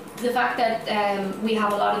obviously the fact that we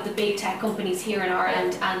have a lot of the big tech companies here in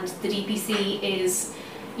Ireland, and the DPC is,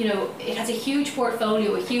 it has a huge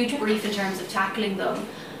portfolio, a huge brief in terms of tackling them,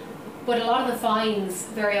 but a lot of the fines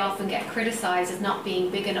very often get criticised as not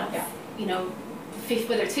being big enough. Yeah.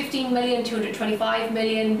 Whether it's 15 million, 225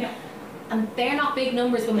 million, yeah. And they're not big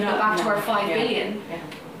numbers when we go back to our 5 billion. Yeah.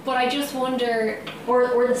 But I just wonder,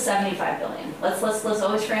 or the 75 billion. Let's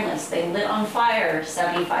always frame this. They lit on fire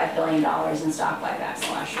 $75 billion in stock buybacks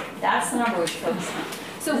last year. That's the number we should focus on.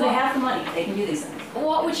 So they have the money. They can do these things.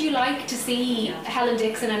 What would you like to see Helen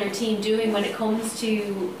Dixon and her team doing when it comes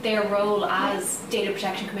to their role as Data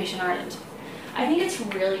Protection Commission Ireland? I think it's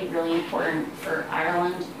really, really important for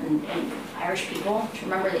Ireland and Irish people to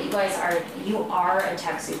remember that you are a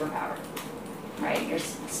tech superpower. Right, you're a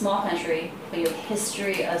small country, but you have a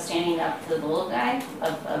history of standing up to the little guy,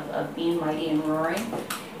 of being mighty and roaring.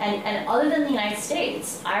 And other than the United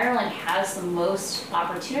States, Ireland has the most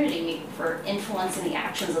opportunity for influencing the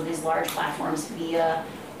actions of these large platforms via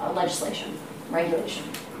legislation, regulation,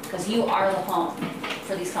 because you are the home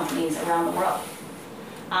for these companies around the world.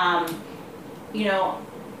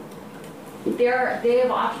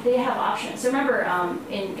 They have options. So remember,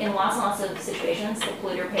 in lots and lots of situations, the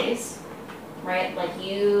polluter pays. Right, like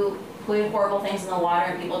you put horrible things in the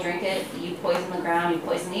water and people drink it, you poison the ground, you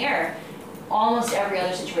poison the air. Almost every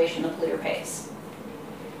other situation the polluter pays.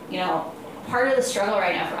 Part of the struggle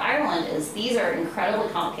right now for Ireland is these are incredibly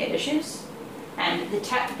complicated issues, and the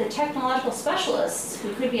technological specialists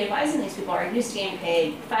who could be advising these people are used to getting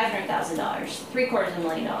paid $500,000,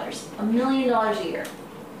 $750,000, $1 million a year.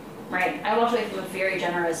 Right, I walked away from a very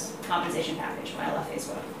generous compensation package when I left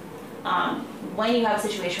Facebook. When you have a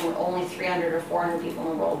situation where only 300 or 400 people in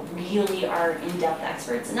the world really are in-depth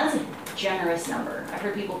experts, and that's a generous number. I've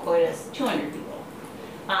heard people quote it as 200 people.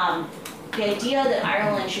 The idea that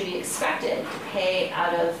Ireland should be expected to pay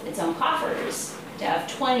out of its own coffers to have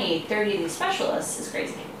 20, 30 of these specialists is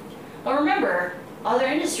crazy. But remember, other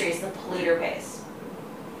industries, the polluter pays.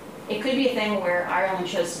 It could be a thing where Ireland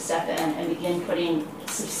chose to step in and begin putting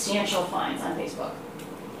substantial fines on Facebook.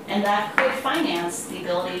 And that could finance the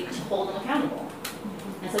ability to hold them accountable.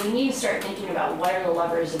 And so we need to start thinking about what are the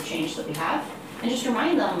levers of change that we have, and just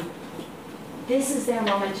remind them, this is their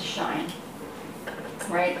moment to shine,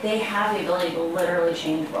 right? They have the ability to literally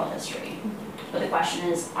change world history. But the question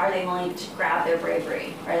is, are they willing to grab their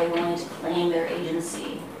bravery? Are they willing to claim their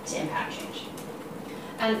agency to impact change?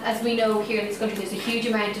 And as we know here in this country, there's a huge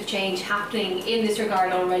amount of change happening in this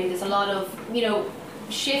regard already. There's a lot of,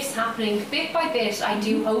 shifts happening bit by bit. I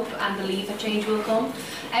do hope and believe that change will come.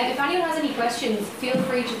 If anyone has any questions, feel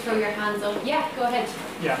free to throw your hands up. Yeah, go ahead.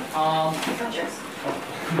 Yeah.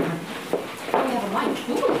 We have a mic.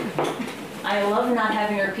 Ooh. I love not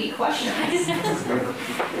having to repeat questions.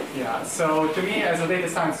 Yeah, so to me as a data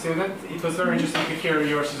science student, it was very interesting to hear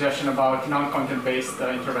your suggestion about non-content-based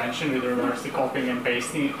intervention with regards to copying and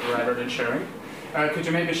pasting rather than sharing. Could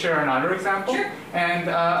you maybe share another example? Sure. And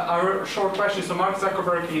our short question, so Mark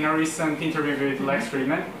Zuckerberg in a recent interview with Lex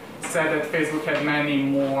Friedman said that Facebook had many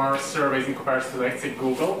more surveys in comparison to, let's say,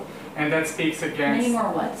 Google, and that speaks against... Many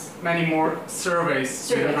more what? Many more surveys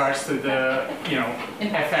with regards to the,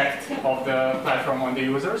 effect of the platform on the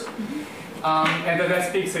users. And that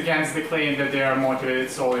speaks against the claim that they are motivated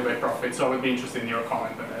solely by profit. So I would be interested in your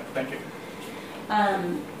comment on that. Thank you.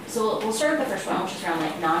 So we'll start with the first one, which is around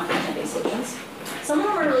like non-content-based solutions. Some of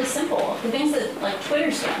them are really simple. The things that like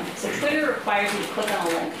Twitter's done. So Twitter requires you to click on a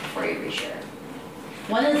link before you reshare.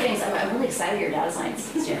 One of the things, I'm really excited you're a data science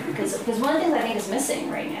student, because one of the things I think is missing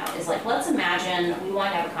right now is like, let's imagine we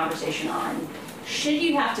want to have a conversation on, should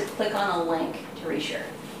you have to click on a link to reshare,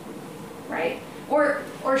 right? Or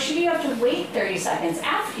should you have to wait 30 seconds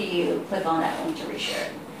after you click on that link to reshare?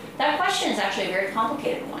 That question is actually a very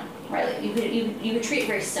complicated one, right? Like you could treat it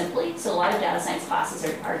very simply. So a lot of data science classes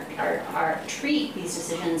are treat these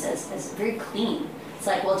decisions as very clean. It's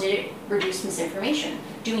like, well, did it reduce misinformation?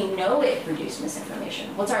 Do we know it reduced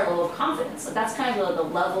misinformation? What's our level of confidence? So that's kind of the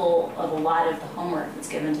level of a lot of the homework that's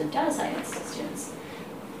given to data science students.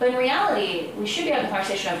 But in reality, we should be having a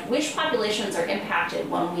conversation of which populations are impacted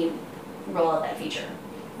when we roll out that feature,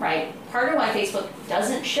 right? Part of why Facebook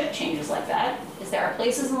doesn't ship changes like that is there are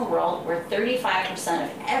places in the world where 35%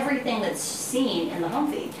 of everything that's seen in the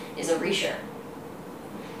home feed is a reshare.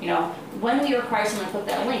 You know, when we require someone to click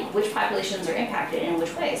that link, which populations are impacted and in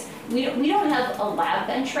which ways? We don't have a lab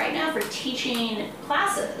bench right now for teaching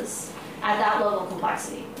classes at that level of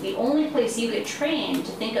complexity. The only place you get trained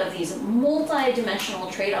to think of these multi-dimensional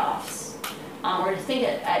trade-offs, or to think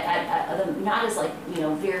at them not as like, you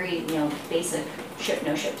know, very, you know, basic ship,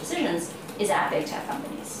 no ship decisions, is at big tech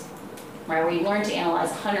companies, right? Where you learn to analyze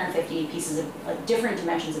 150 pieces of different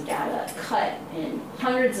dimensions of data, cut in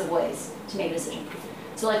hundreds of ways to make a decision.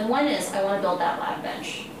 So like one is, I want to build that lab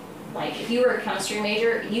bench. Like if you were a chemistry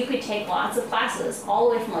major, you could take lots of classes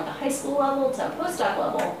all the way from like a high school level to a postdoc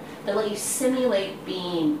level that let you simulate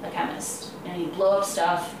being a chemist. And you blow up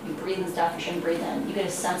stuff, you breathe in stuff you shouldn't breathe in, you get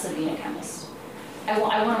a sense of being a chemist. I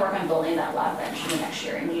want to work on building that lab bench in the next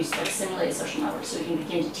year and use like simulated social networks so we can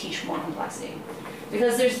begin to teach more complexity.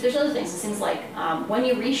 Because there's other things, things like when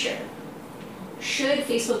you reshare, should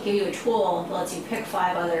Facebook give you a tool that lets you pick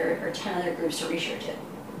 5 other or 10 other groups to reshare to?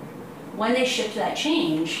 When they shipped that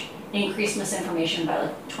change, it increased misinformation by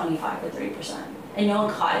like 25 to 30%, and no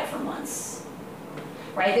one caught it for months.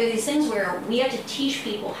 Right? There are these things where we have to teach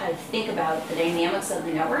people how to think about the dynamics of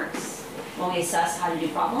the networks when we assess how to do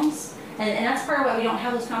problems, and that's part of why we don't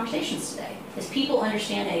have those conversations today, is people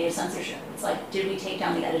understand the idea of censorship. It's like, did we take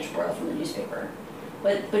down the editorial from the newspaper?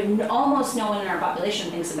 But almost no one in our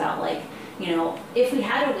population thinks about like, you know, if we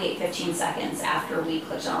had to wait 15 seconds after we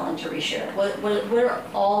clicked on a link to reshare, what are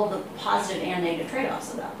all the positive and negative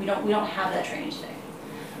trade-offs of that? We don't have that training today.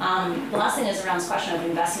 The last thing is around this question of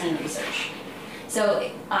investment in research. So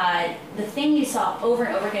the thing you saw over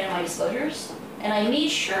and over again in my disclosures, and I made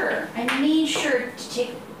sure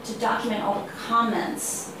to document all the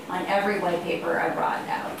comments on every white paper I brought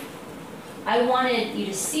out. I wanted you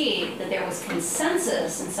to see that there was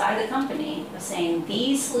consensus inside the company of saying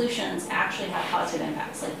these solutions actually have positive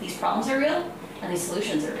impacts. Like these problems are real and these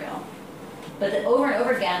solutions are real. But that over and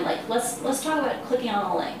over again, like let's talk about clicking on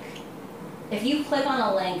a link. If you click on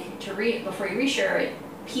a link to before you reshare it,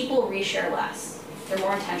 people reshare less. They're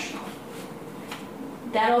more intentional.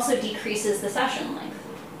 That also decreases the session length.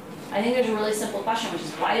 I think there's a really simple question, which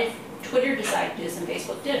is why did Twitter decide to do this and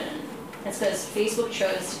Facebook didn't? It's because Facebook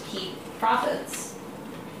chose to keep profits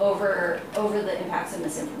over the impacts of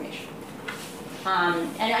misinformation.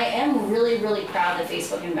 And I am really, really proud that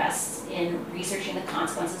Facebook invests in researching the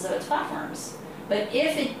consequences of its platforms. But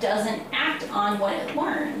if it doesn't act on what it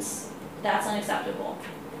learns, that's unacceptable.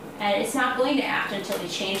 And it's not going to act until we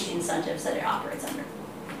change the incentives that it operates under.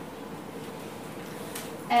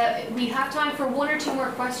 We have time for 1 or 2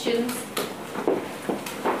 more questions.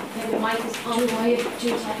 Maybe Mike is on the way. Do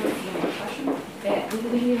you have a few more questions? Yeah, we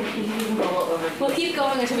can even go over. We'll keep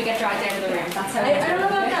going until we get dragged down to the room. That's how I don't know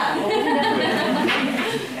about that.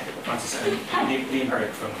 Francis, Liam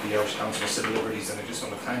Herrick from the Irish Council of Civil Liberties, and I just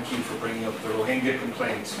want to thank you for bringing up the Rohingya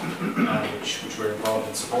complaint, which we're involved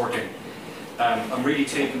in supporting. I'm really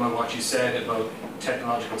taken by what you said about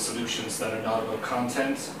technological solutions that are not about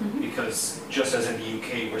content, because just as in the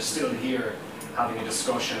UK, we're still here having a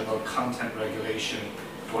discussion about content regulation,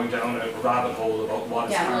 going down a rabbit hole about what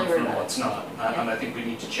is harmful and what's not, and I think we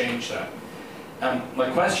need to change that. My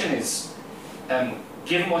question is,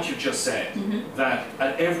 given what you've just said, that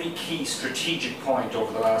at every key strategic point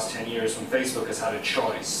over the last 10 years when Facebook has had a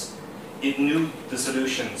choice, it knew the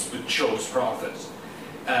solutions but chose profit.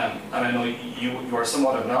 And I know you are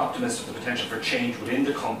somewhat of an optimist of the potential for change within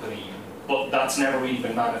the company, but that's never really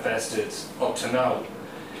been manifested up to now.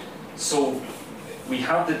 So we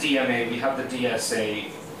have the DMA, we have the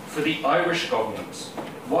DSA. For the Irish government,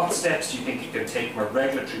 what steps do you think it can take from a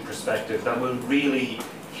regulatory perspective that will really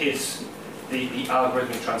hit the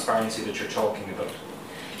algorithmic transparency that you're talking about?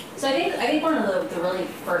 So I think one of the really,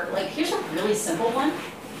 here's a really simple one.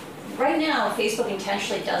 Right now, Facebook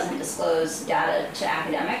intentionally doesn't disclose data to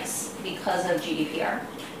academics because of GDPR.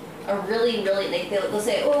 They'll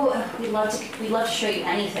say, oh, we'd love to show you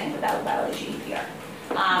anything without violating GDPR.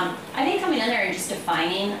 I think coming in there and just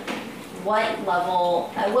defining what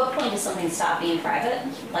level, at what point does something stop being private?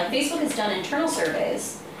 Like Facebook has done internal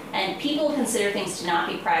surveys, and people consider things to not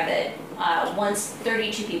be private once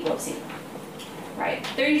 32 people have seen them. Right,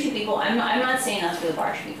 32 people. I'm not saying that's where the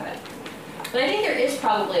bar should be cut. But I think there is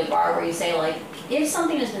probably a bar where you say, like, if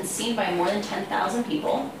something has been seen by more than 10,000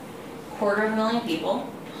 people, 250,000 people,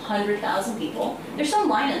 100,000 people, there's some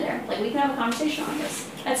line in there. Like, we can have a conversation on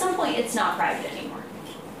this. At some point, it's not private anymore.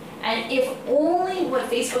 And if only what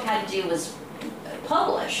Facebook had to do was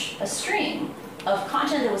publish a stream of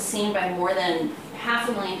content that was seen by more than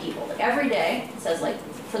 500,000 people, like every day, it says, like,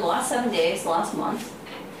 for the last 7 days, the last month,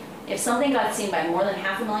 if something got seen by more than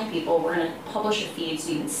 500,000 people, we're going to publish a feed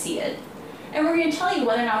so you can see it. And we're going to tell you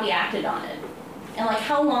whether or not we acted on it. And like,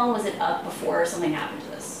 how long was it up before something happened to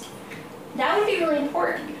this? That would be really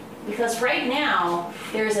important, because right now,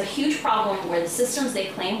 there's a huge problem where the systems they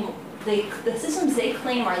claim,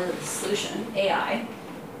 are the solution, AI,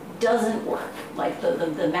 doesn't work. Like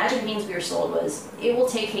the magic beans we were sold was, it will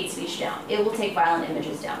take hate speech down, it will take violent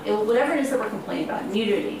images down, it will, whatever it is that we're complaining about,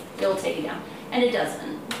 nudity, it will take it down. And it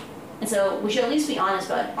doesn't. And so we should at least be honest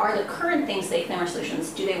about, are the current things they claim are solutions,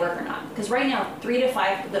 do they work or not? Because right now,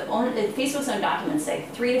 Facebook's own documents say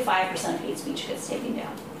 3 to 5% of hate speech gets taken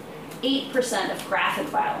down. 8% of graphic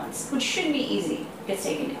violence, which should be easy, gets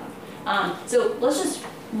taken down. So let's just,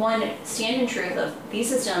 one, stand in truth of these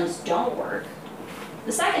systems don't work.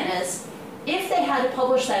 The second is, if they had to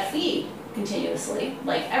publish that feed continuously,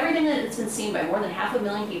 like everything that's been seen by more than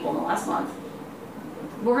 500,000 people in the last month,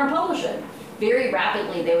 we're going to publish it. Very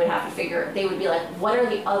rapidly, they would have to they would be like, what are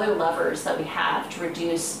the other levers that we have to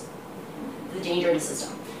reduce the danger of the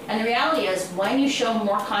system? And the reality is, when you show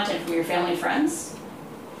more content from your family and friends,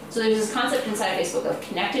 so there's this concept inside of Facebook of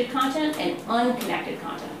connected content and unconnected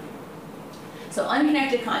content. So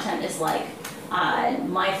unconnected content is like,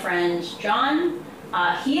 my friend John,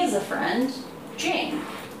 he has a friend, Jane.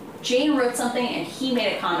 Jane wrote something and he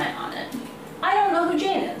made a comment on it. I don't know who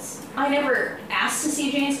Jane is. I never asked to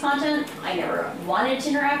see Jane's content. I never wanted to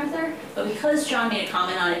interact with her. But because John made a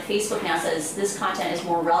comment on it, Facebook now says this content is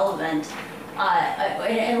more relevant.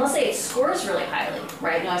 And let's say it scores really highly,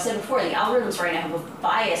 right? Now, I said before, the algorithms right now have a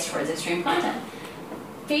bias towards extreme content.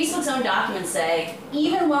 Facebook's own documents say,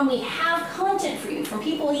 even when we have content for you from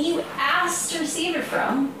people you asked to receive it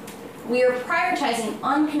from, we are prioritizing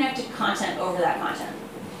unconnected content over that content.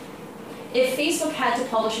 If Facebook had to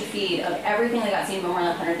publish a feed of everything that got seen by more than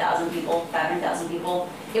 100,000 people, 500,000 people,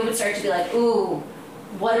 it would start to be like, ooh,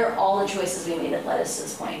 what are all the choices we made that led us to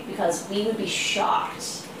this point? Because we would be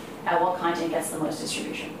shocked at what content gets the most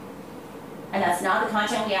distribution. And that's not the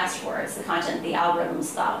content we asked for, it's the content the algorithms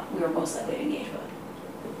thought we were most likely to engage with.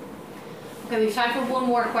 Okay, we have time for one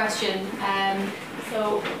more question.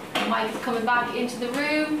 So Mike is coming back into the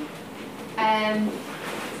room.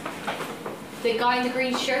 The guy in the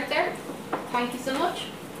green shirt there, thank you so much.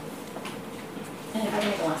 And if I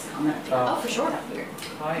make a last comment. Oh, for sure.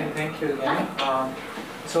 Hi, and thank you again.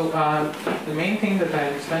 The main thing that I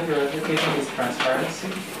understand you're advocating is transparency.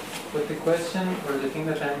 But the question, or the thing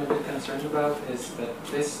that I'm a bit concerned about, is that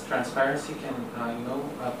this transparency can,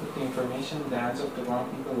 put the information in the hands of the wrong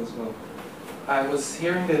people as well. I was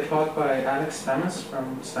hearing the talk by Alex Themis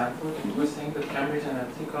from Stanford, and he was saying that Cambridge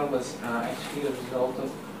Analytica was actually a result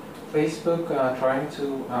of Facebook trying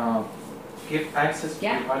to give access to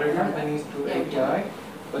other companies through API,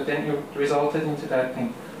 but then it resulted into that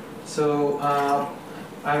thing. So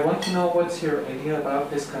I want to know what's your idea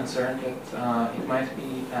about this concern that it might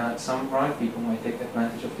be some wrong people might take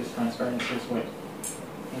advantage of this transparency as well.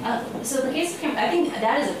 So the case of Cambridge, I think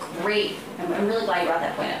that is a great, I'm really glad you brought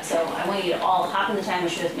that point up. So I want you to all hop in the time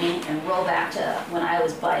machine with me and roll back to when I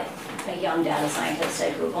was but a young data scientist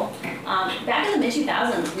at Google. Back in the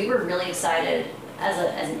mid-2000s, we were really excited as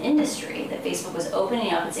an industry that Facebook was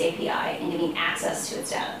opening up its API and giving access to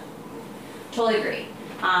its data. Totally agree.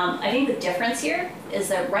 I think the difference here is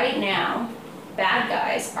that right now, bad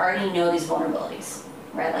guys already know these vulnerabilities,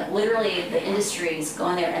 right? Like literally the industries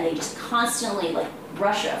go in there and they just constantly, like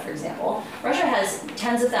Russia, for example. Russia has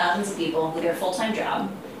tens of thousands of people who their full-time job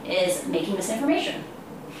is making misinformation.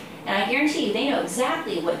 And I guarantee you, they know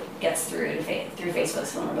exactly what gets through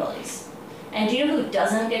Facebook's vulnerabilities. And do you know who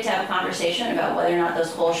doesn't get to have a conversation about whether or not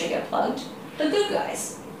those holes should get plugged? The good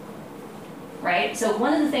guys. right? So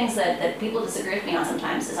one of the things that people disagree with me on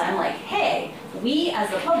sometimes is I'm like, hey, we as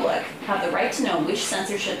the public have the right to know which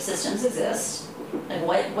censorship systems exist,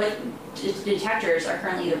 like what detectors are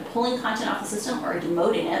currently either pulling content off the system or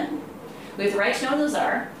demoting it. We have the right to know what those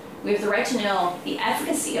are. We have the right to know the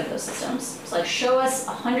efficacy of those systems. So like show us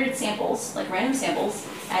 100 samples, like random samples,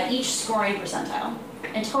 at each scoring percentile,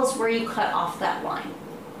 and tell us where you cut off that line.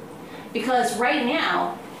 Because right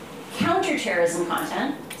now, counterterrorism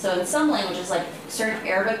content, so in some languages like certain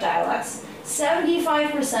Arabic dialects,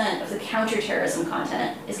 75% of the counterterrorism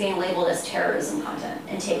content is getting labeled as terrorism content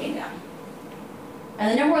and taken down.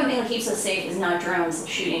 And the number one thing that keeps us safe is not drones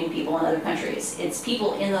shooting people in other countries. It's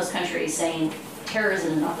people in those countries saying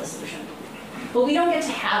terrorism is not the solution. But we don't get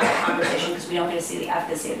to have that conversation because we don't get to see the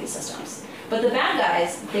efficacy of these systems. But the bad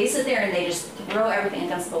guys, they sit there and they just throw everything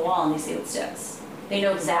against the wall and they see what sticks. They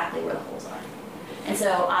know exactly where the holes are. And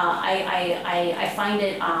so I find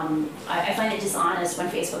it dishonest when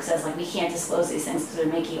Facebook says like we can't disclose these things because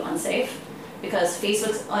they're making you unsafe. Because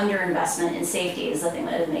Facebook's underinvestment in safety is the thing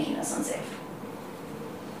that is making us unsafe.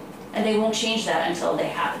 And they won't change that until they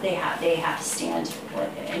have to stand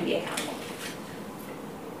and be accountable.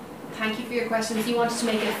 Thank you for your questions. You wanted to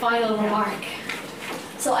make a final remark.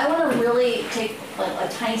 So I want to really take a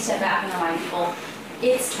tiny step back and remind people,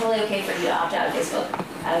 it's totally okay for you to opt out of Facebook,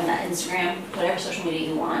 out of Instagram, whatever social media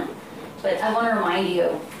you want. But I want to remind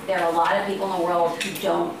you, there are a lot of people in the world who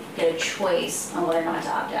don't get a choice on whether or not to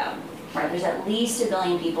opt out. Right? There's at least 1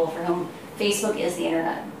 billion people for whom Facebook is the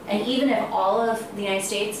internet. And even if all of the United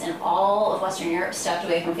States and all of Western Europe stepped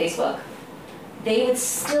away from Facebook, they would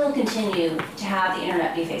still continue to have the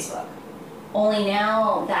internet be Facebook. Only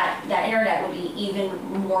now that internet would be even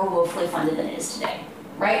more woefully funded than it is today,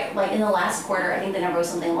 right? Like in the last quarter, I think the number was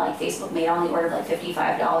something like Facebook made on the order of like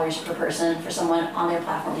 $55 per person for someone on their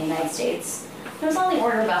platform in the United States. It was on the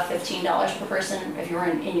order of about $15 per person if you were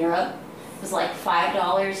in Europe. It was like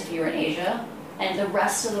 $5 if you were in Asia. And the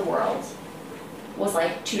rest of the world was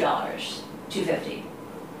like $2, $2.50.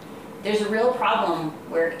 There's a real problem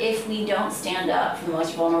where if we don't stand up for the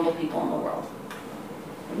most vulnerable people in the world,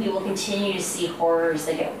 we will continue to see horrors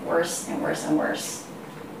that get worse and worse and worse.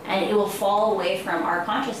 And it will fall away from our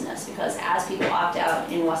consciousness because as people opt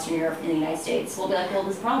out in Western Europe and the United States, we'll be like, well,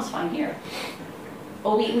 this problem's fine here.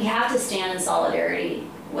 But we have to stand in solidarity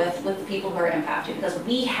with the people who are impacted because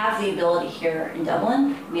we have the ability here in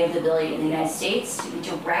Dublin, we have the ability in the United States to be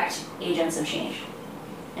direct agents of change.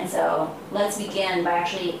 And so let's begin by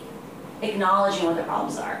actually acknowledging what the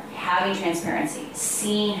problems are, having transparency,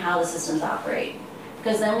 seeing how the systems operate,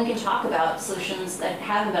 because then we can talk about solutions that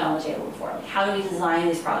haven't been on the table before. Like how do we design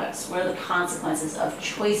these products? What are the consequences of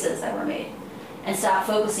choices that were made? And stop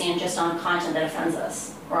focusing just on content that offends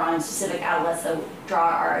us or on specific outlets that draw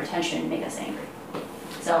our attention and make us angry.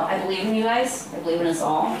 So I believe in you guys. I believe in us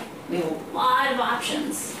all. We have a lot of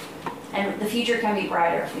options. And the future can be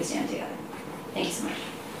brighter if we stand together. Thank you so much.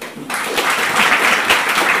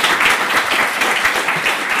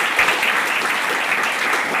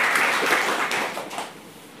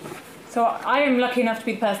 So I am lucky enough to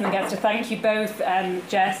be the person that gets to thank you both,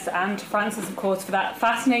 Jess and Francis, of course, for that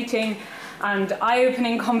fascinating and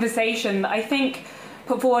eye-opening conversation that I think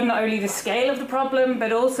put forward not only the scale of the problem,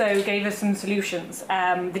 but also gave us some solutions,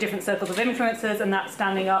 the different circles of influencers and that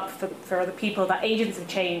standing up for other people, that agents of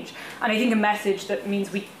change. And I think a message that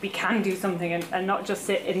means we can do something and not just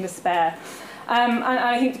sit in despair. And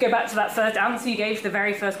I think to go back to that first answer you gave to the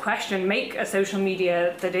very first question, make a social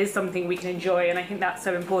media that is something we can enjoy, and I think that's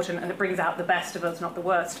so important and it brings out the best of us, not the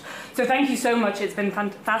worst. So thank you so much, it's been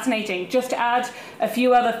fascinating. Just to add a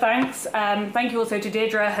few other thanks, thank you also to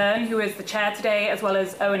Deirdre Hearn, who is the chair today, as well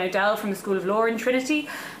as Owen O'Dell from the School of Law in Trinity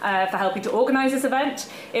for helping to organise this event.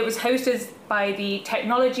 It was hosted by the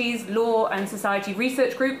Technologies, Law and Society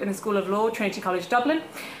Research Group in the School of Law, Trinity College Dublin,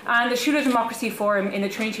 and the Schuler Democracy Forum in the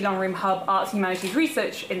Trinity Long Room Hub Arts and Humanities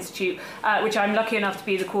Research Institute, which I'm lucky enough to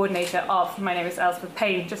be the coordinator of. My name is Elspeth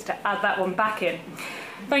Payne, just to add that one back in.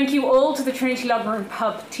 Thank you all to the Trinity Long Room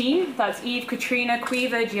Hub team, that's Eve, Katrina,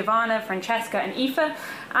 Quiva, Giovanna, Francesca and Aoife,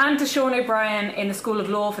 and to Sean O'Brien in the School of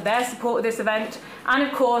Law for their support of this event. And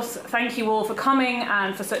of course, thank you all for coming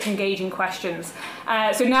and for such engaging questions.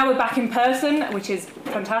 So now we're back in person, which is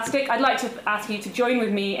fantastic. I'd like to ask you to join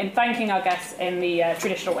with me in thanking our guests in the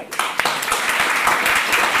traditional way.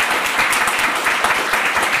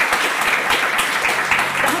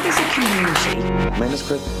 There have is a community.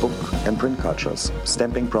 Manuscript, book, and print cultures,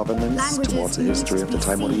 stamping provenance Languages towards the history of the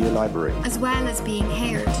Taimonia library. as well as being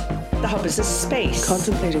heard. The Hub is a space.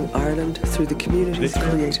 Contemplating Ireland through the communities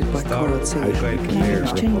created by Coral Sea.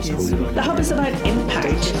 Language changes. The Hub is about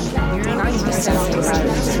impact.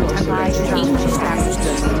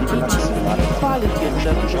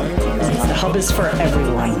 The Hub is for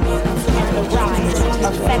everyone. The rise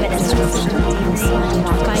of feminism.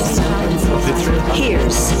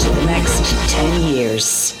 Here's to the next 10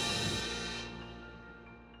 years.